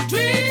dream.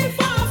 Dream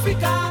for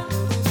Africa.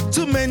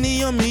 Too many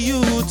yummy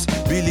youths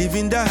believe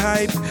in the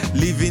hype,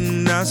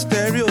 living a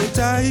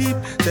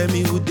stereotype. Tell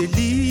me who they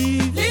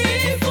live.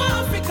 Live for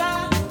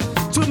Africa.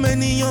 Too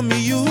many yummy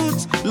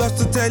youths lost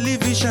to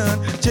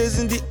television,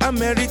 chasing the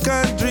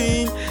American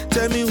dream.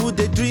 Tell me who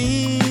they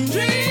dream.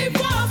 Dream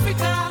for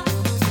Africa.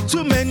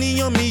 Too many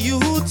yummy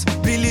youths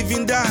believe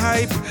in the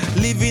hype,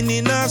 living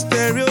in a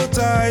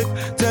stereotype.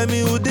 Tell me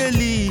who they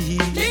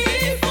live.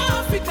 Live for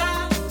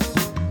Africa.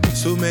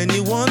 So many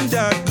want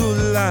that good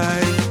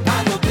life,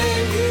 I no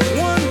blame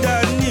you. want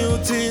that new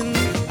thing,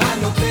 I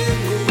no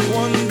blame you.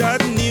 want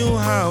that new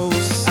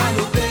house, I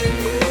no blame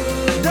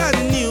you. that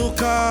new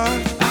car,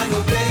 I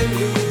no blame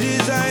you.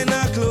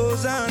 designer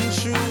clothes and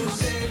shoes,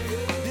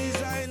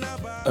 designer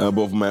bag.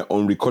 Above my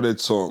unrecorded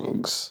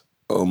songs,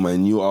 on my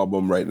new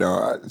album right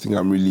now, I think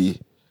I'm really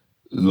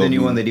loving... The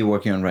new one that you're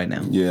working on right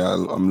now. Yeah,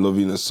 I'm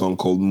loving a song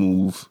called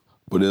Move.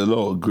 But there are a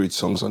lot of great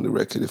songs on the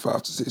record, if I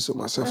have to say so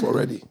myself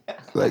already.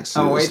 Like,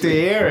 seriously. I'm waiting to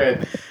hear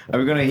it. Are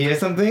we going to hear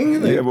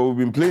something? Yeah, but we've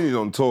been playing it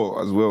on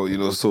tour as well,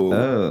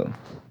 so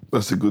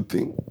that's a good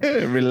thing.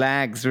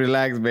 Relax,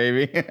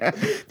 baby.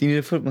 Do you need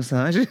a foot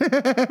massage?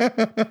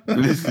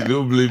 Listen,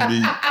 don't blame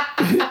me.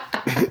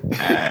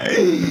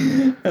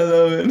 I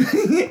love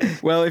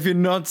it. Well, if you're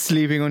not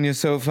sleeping on your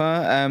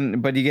sofa,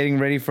 but you're getting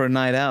ready for a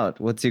night out,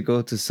 what's your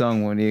go-to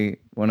song when you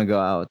want to go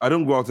out? I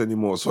don't go out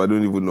anymore, so I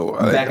don't even know.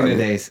 Back in the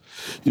days.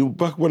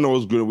 Back when I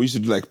was growing up, we used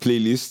to do like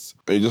playlists.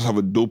 And you just have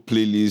a dope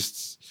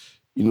playlist,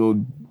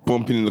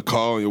 bumping in the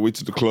car on your way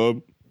to the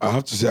club. I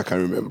have to say I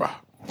can't remember.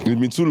 It's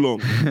been too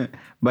long.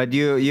 But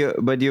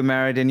you're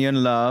married and you're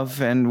in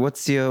love. And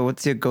what's your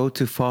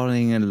go-to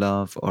falling in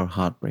love or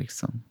heartbreak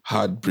song?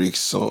 Heartbreak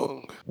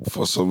song.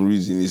 For some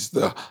reason, it's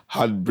the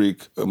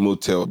Heartbreak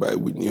Motel by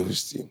Whitney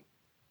Houston.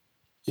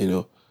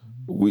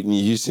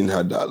 Whitney Houston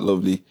had that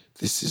lovely,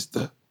 this is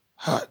the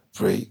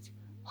Heartbreak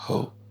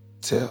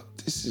Hotel.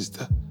 This is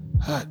the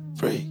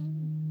Heartbreak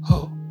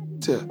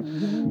Hotel.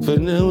 For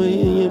now,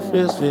 when your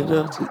friends went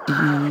out to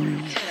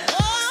eat.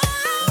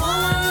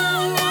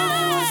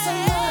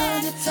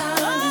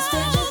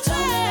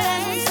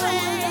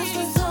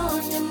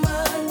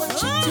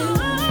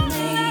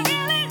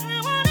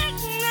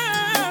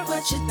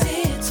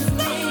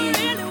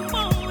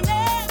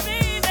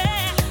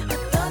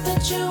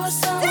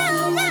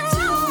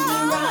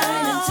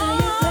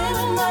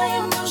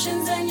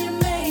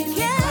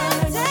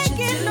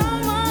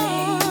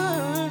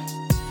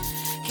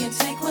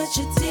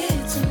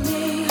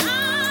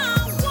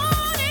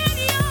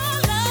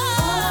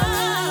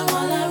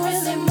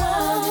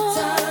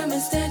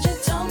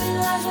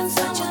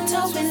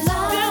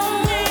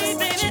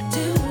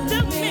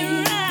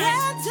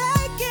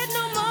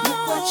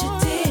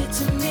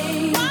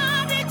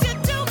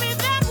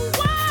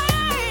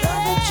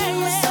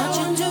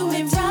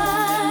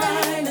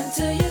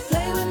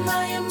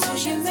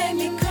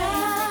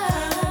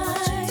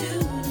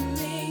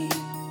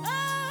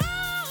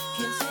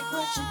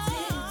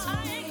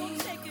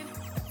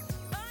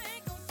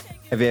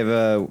 Have you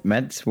ever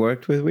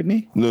worked with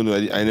Whitney? No,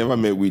 I never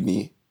met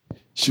Whitney.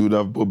 She would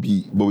have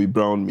Bobby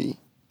Brown me.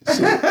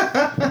 So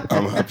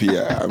I'm happy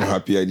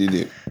I did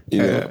it.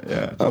 You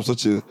know, I'm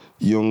such a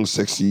young,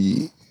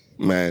 sexy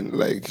man.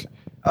 Like,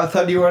 I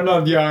thought you were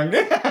not young.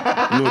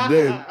 no,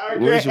 then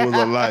when she was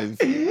alive,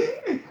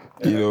 you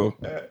know,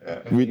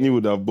 Whitney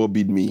would have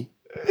bobbied me.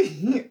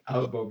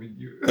 I'll bobby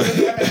you.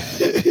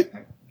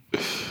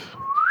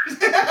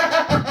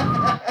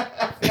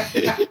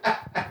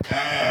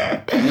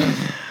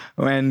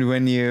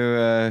 When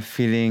you're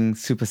feeling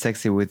super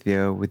sexy with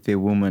your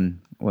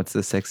woman, what's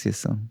the sexiest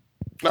song?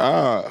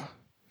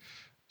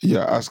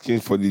 You're asking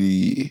for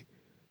the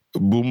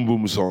boom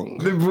boom song.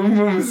 The boom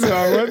boom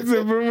song. What's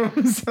the boom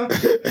boom song?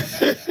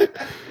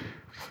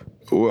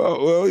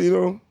 Well, you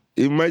know,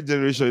 in my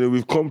generation, you know,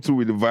 we've come through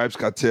with the Vibes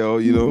Cartel,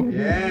 you know.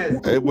 Yes.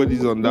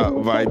 Everybody's on that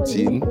vibe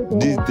team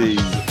these days.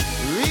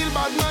 Real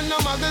bad man, no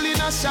muggle in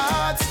a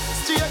shots.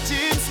 Straight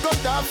jeans, got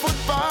that foot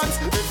pants.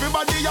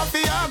 Everybody have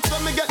the axe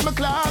when me get my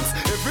clocks.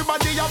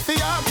 Everybody have the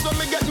axe when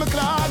me get my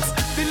clocks.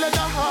 The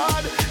leather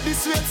hard, the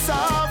sweat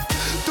soft.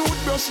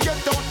 Toothbrush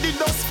get out the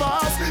dust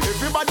fast.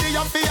 Everybody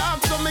have the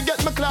axe when me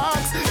get my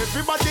clocks.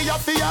 Everybody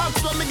have the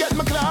axe when me get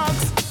my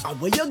clocks. And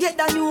where you get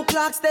the new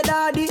clocks, the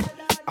daddy?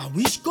 I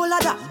wish color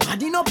that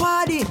body no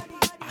party.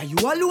 Are you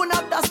alone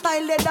have the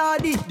style, the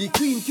daddy? The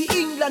queen for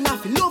England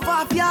have love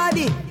off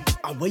yardy.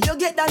 And where you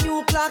get the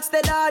new clocks,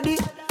 the daddy?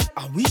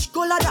 I wish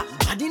color that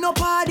body no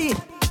party.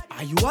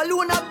 Are you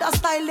alone have the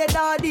style, the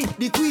daddy?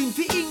 The queen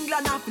for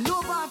England have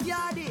love off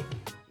yardy.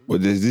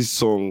 But there's this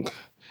song,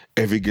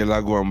 Every Girl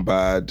I Go on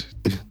Bad.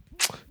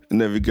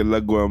 And Every Girl I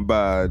Go on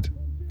Bad.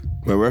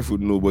 My wife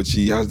would know, but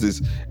she has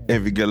this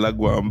Every Girl I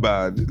Go on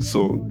Bad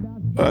song.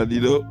 And you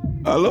know,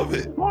 I love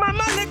it.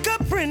 Mama like a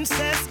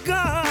princess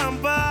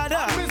gone bad.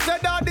 Me say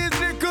that this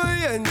little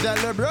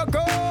angel broke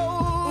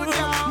out.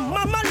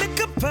 Mama like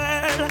a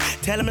pearl.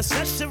 Tell me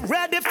say she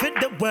ready for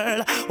the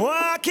world.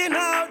 Walking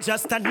out,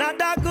 just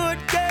another good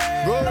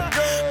girl. Good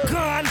girl.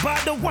 Gone by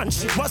the one,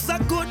 she was a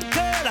good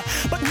girl.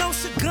 But now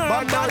she gone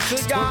But now bad. she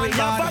Story gone of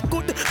bad. a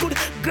good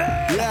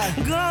girl. Yeah.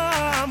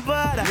 Gone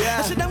bad.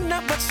 Yeah. She don't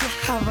know what she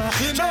have.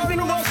 She Driving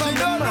don't know us what on she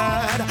the don't know.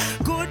 mad.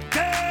 Good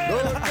girl.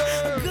 Good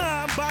girl.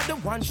 Gone by the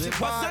one, she She was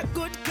a bad.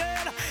 good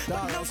girl.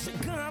 But now she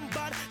gone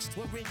bad.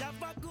 Story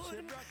of a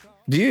good girl.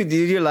 Do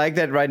you like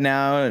that right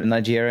now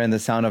Nigeria and the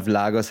sound of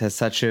Lagos has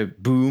such a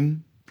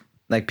boom?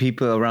 Like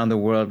people around the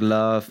world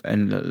love,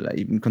 and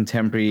even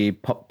contemporary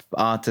pop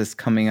artists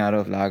coming out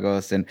of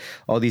Lagos, and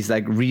all these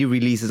like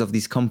re-releases of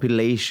these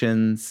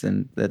compilations,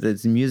 and that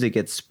its music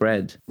gets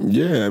spread.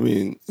 Yeah, I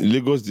mean,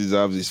 Lagos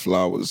deserves its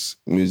flowers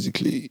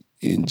musically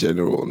in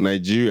general.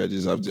 Nigeria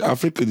deserves it.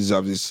 Africa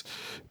deserves its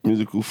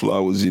musical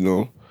flowers, you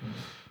know.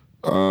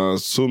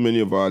 So many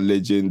of our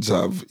legends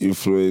have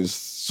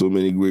influenced so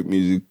many great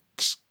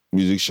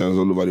musicians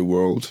all over the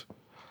world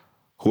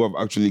who have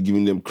actually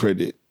given them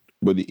credit,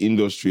 but the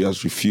industry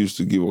has refused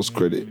to give us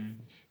credit.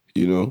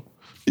 You know,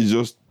 I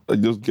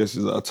just guess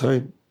it's our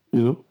time.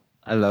 You know,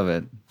 I love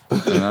it.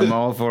 And I'm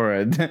all for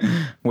it.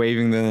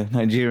 Waving the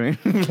Nigerian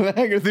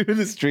flag through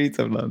the streets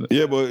of London.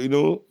 yeah, but you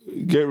know,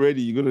 get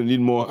ready. You're gonna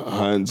need more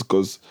hands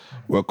because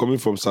we're coming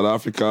from South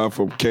Africa,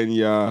 from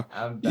Kenya,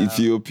 I'm down.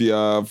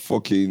 Ethiopia,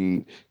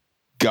 fucking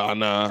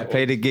Ghana. I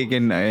played a gig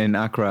in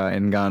Accra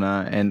in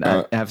Ghana, and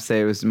I have to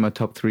say it was my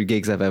top 3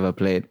 gigs I've ever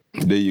played.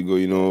 There you go.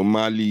 You know,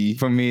 Mali.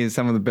 For me,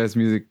 some of the best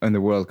music in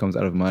the world comes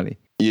out of Mali.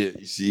 Yeah,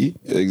 you see?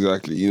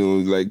 Exactly. You know,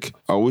 like,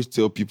 I always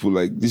tell people,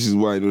 like, this is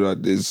why I know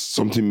that there's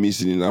something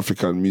missing in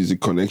African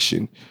music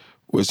connection,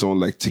 where someone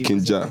like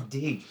Tiken Jah.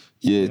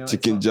 Yeah,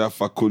 Tiken Jah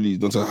Fakoly is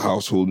not a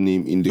household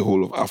name in the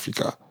whole of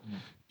Africa.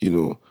 You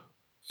know,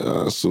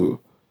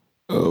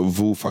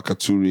 Vu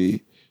Fakature,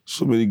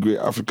 so many great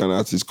African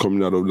artists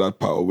coming out of that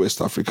part of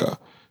West Africa,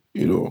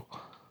 you know.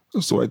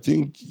 So I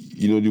think,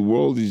 you know, the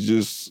world is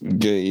just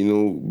getting, you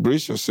know,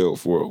 brace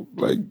yourself, world.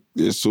 Like,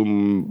 there's so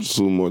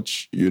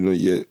much you're not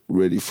yet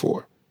ready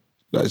for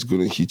that's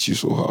going to hit you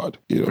so hard,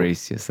 you know.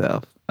 Brace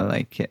yourself. I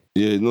like it.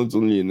 Yeah, not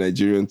only a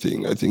Nigerian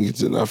thing, I think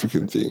it's an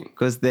African thing.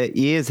 Because the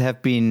ears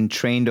have been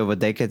trained over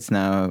decades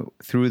now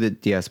through the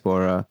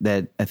diaspora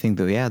that I think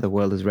the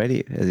world is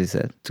ready, as you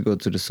said, to go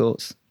to the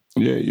source.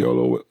 Yeah,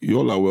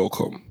 y'all are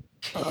welcome.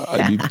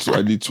 I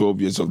did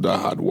 12 years of that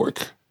hard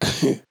work.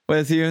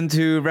 Well, Theon,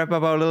 to wrap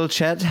up our little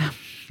chat,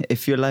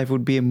 if your life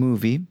would be a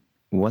movie,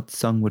 what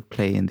song would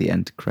play in the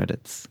end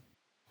credits?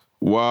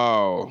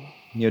 Wow.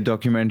 Your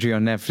documentary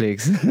on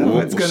Netflix.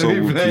 What's going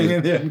to be playing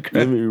in the end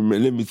credits?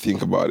 Let me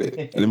think about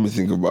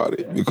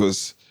it.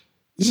 Because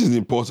this is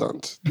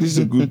important. This is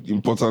a good,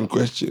 important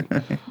question.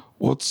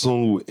 What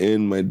song will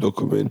end my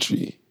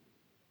documentary?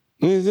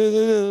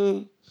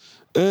 Anymore.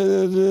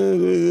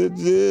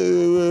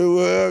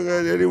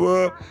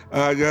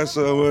 I got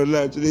someone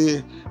left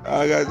today.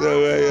 I got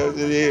someone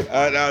yesterday.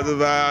 I got the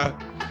vibe.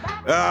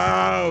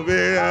 I'll be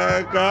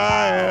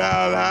crying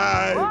out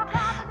loud.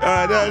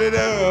 I don't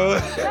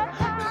know.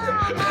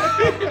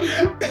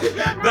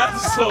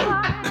 That's the song.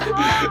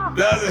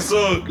 That's the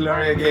song.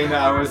 Gloria Gaynor,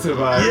 I Will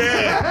Survive.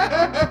 Yeah.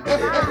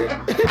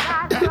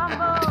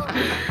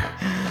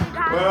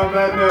 Well, on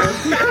that note,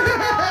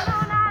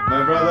 my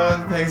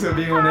brother, thanks for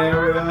being on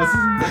air with us.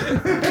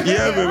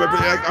 Yeah, man. But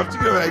like, I'm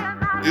thinking of like,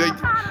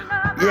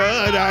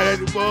 God, I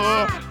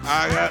anymore.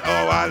 I got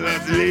all I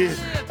love to live.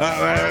 I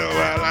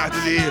love to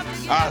live.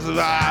 I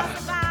survive.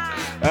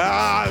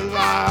 I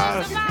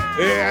survive.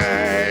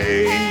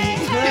 Hey.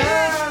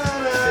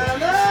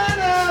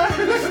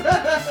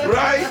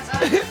 Right?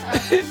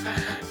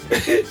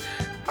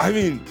 I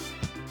mean,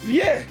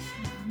 yeah.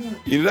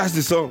 You know, that's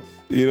the song,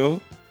 you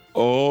know?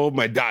 Oh,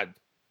 my dad.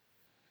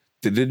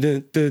 No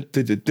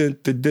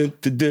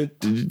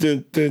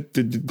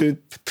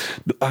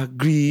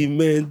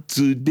agreement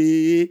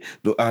today,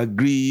 no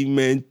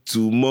agreement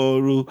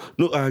tomorrow,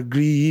 no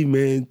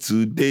agreement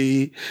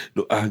today,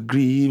 no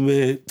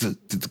agreement.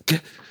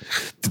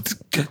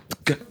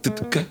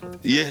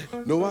 Yeah.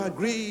 No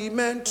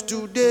agreement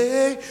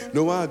today,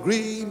 no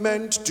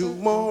agreement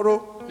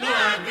tomorrow. No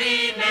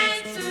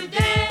agreement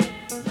today,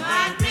 no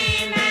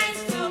agreement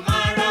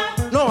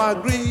tomorrow. No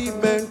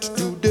agreement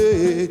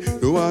today,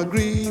 no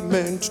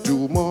agreement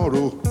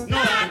tomorrow.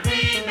 No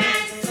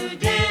agreement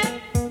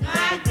today, no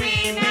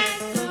agreement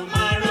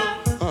tomorrow.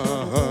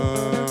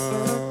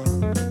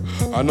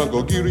 I no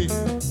go giri,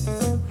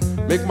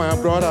 make my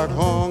brother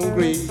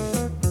hungry,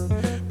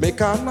 make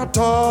her not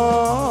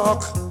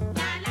talk.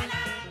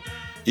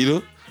 You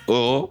know,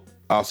 or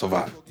I'll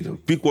survive. You know,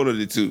 pick one of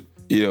the two.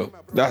 You know,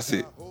 that's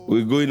it.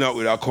 We're going out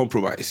without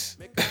compromise.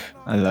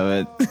 I love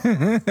it.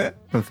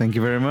 Well, thank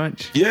you very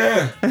much.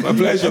 Yeah, my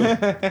pleasure.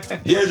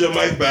 Here's your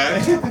mic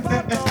back.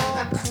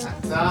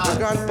 My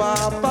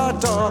grandpapa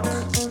talk,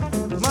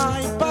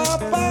 my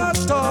papa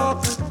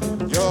talk,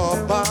 your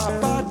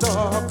papa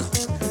talk,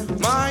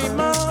 my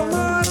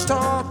mama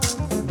talk,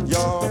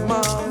 your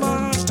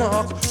mama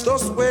talk.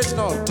 Those wait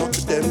not talk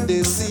to them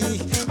they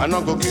see. I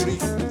no go giri,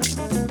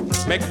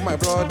 make my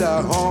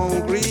brother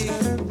hungry,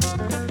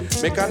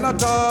 make her not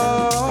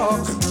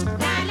talk.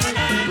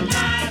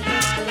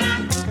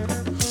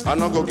 I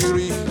no go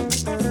giri,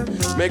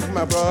 make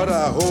my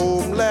brother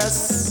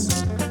homeless,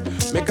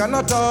 make her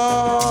not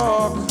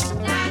talk.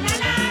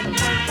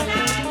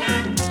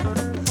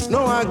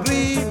 No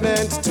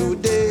agreement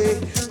today,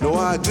 no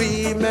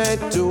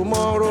agreement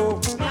tomorrow.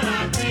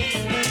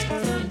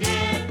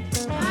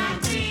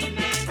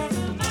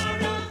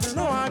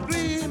 No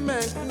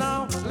agreement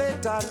now,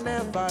 later,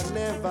 never,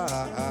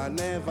 never,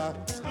 never.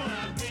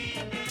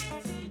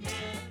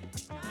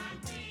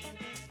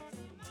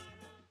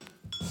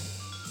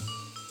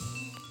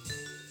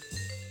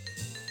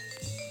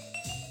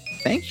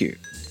 Thank you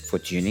for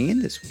tuning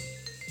in this week.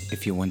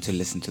 If you want to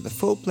listen to the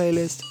full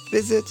playlist,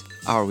 visit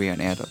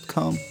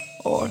areonair.com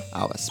or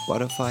our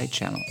Spotify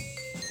channel.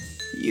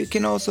 You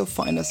can also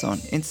find us on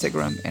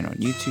Instagram and on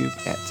YouTube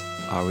at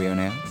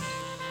areonair.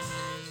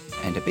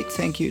 And a big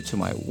thank you to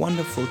my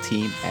wonderful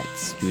team at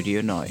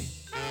Studio Noi.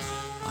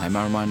 I'm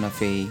Arman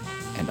Nafei,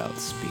 and I'll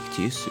speak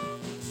to you soon.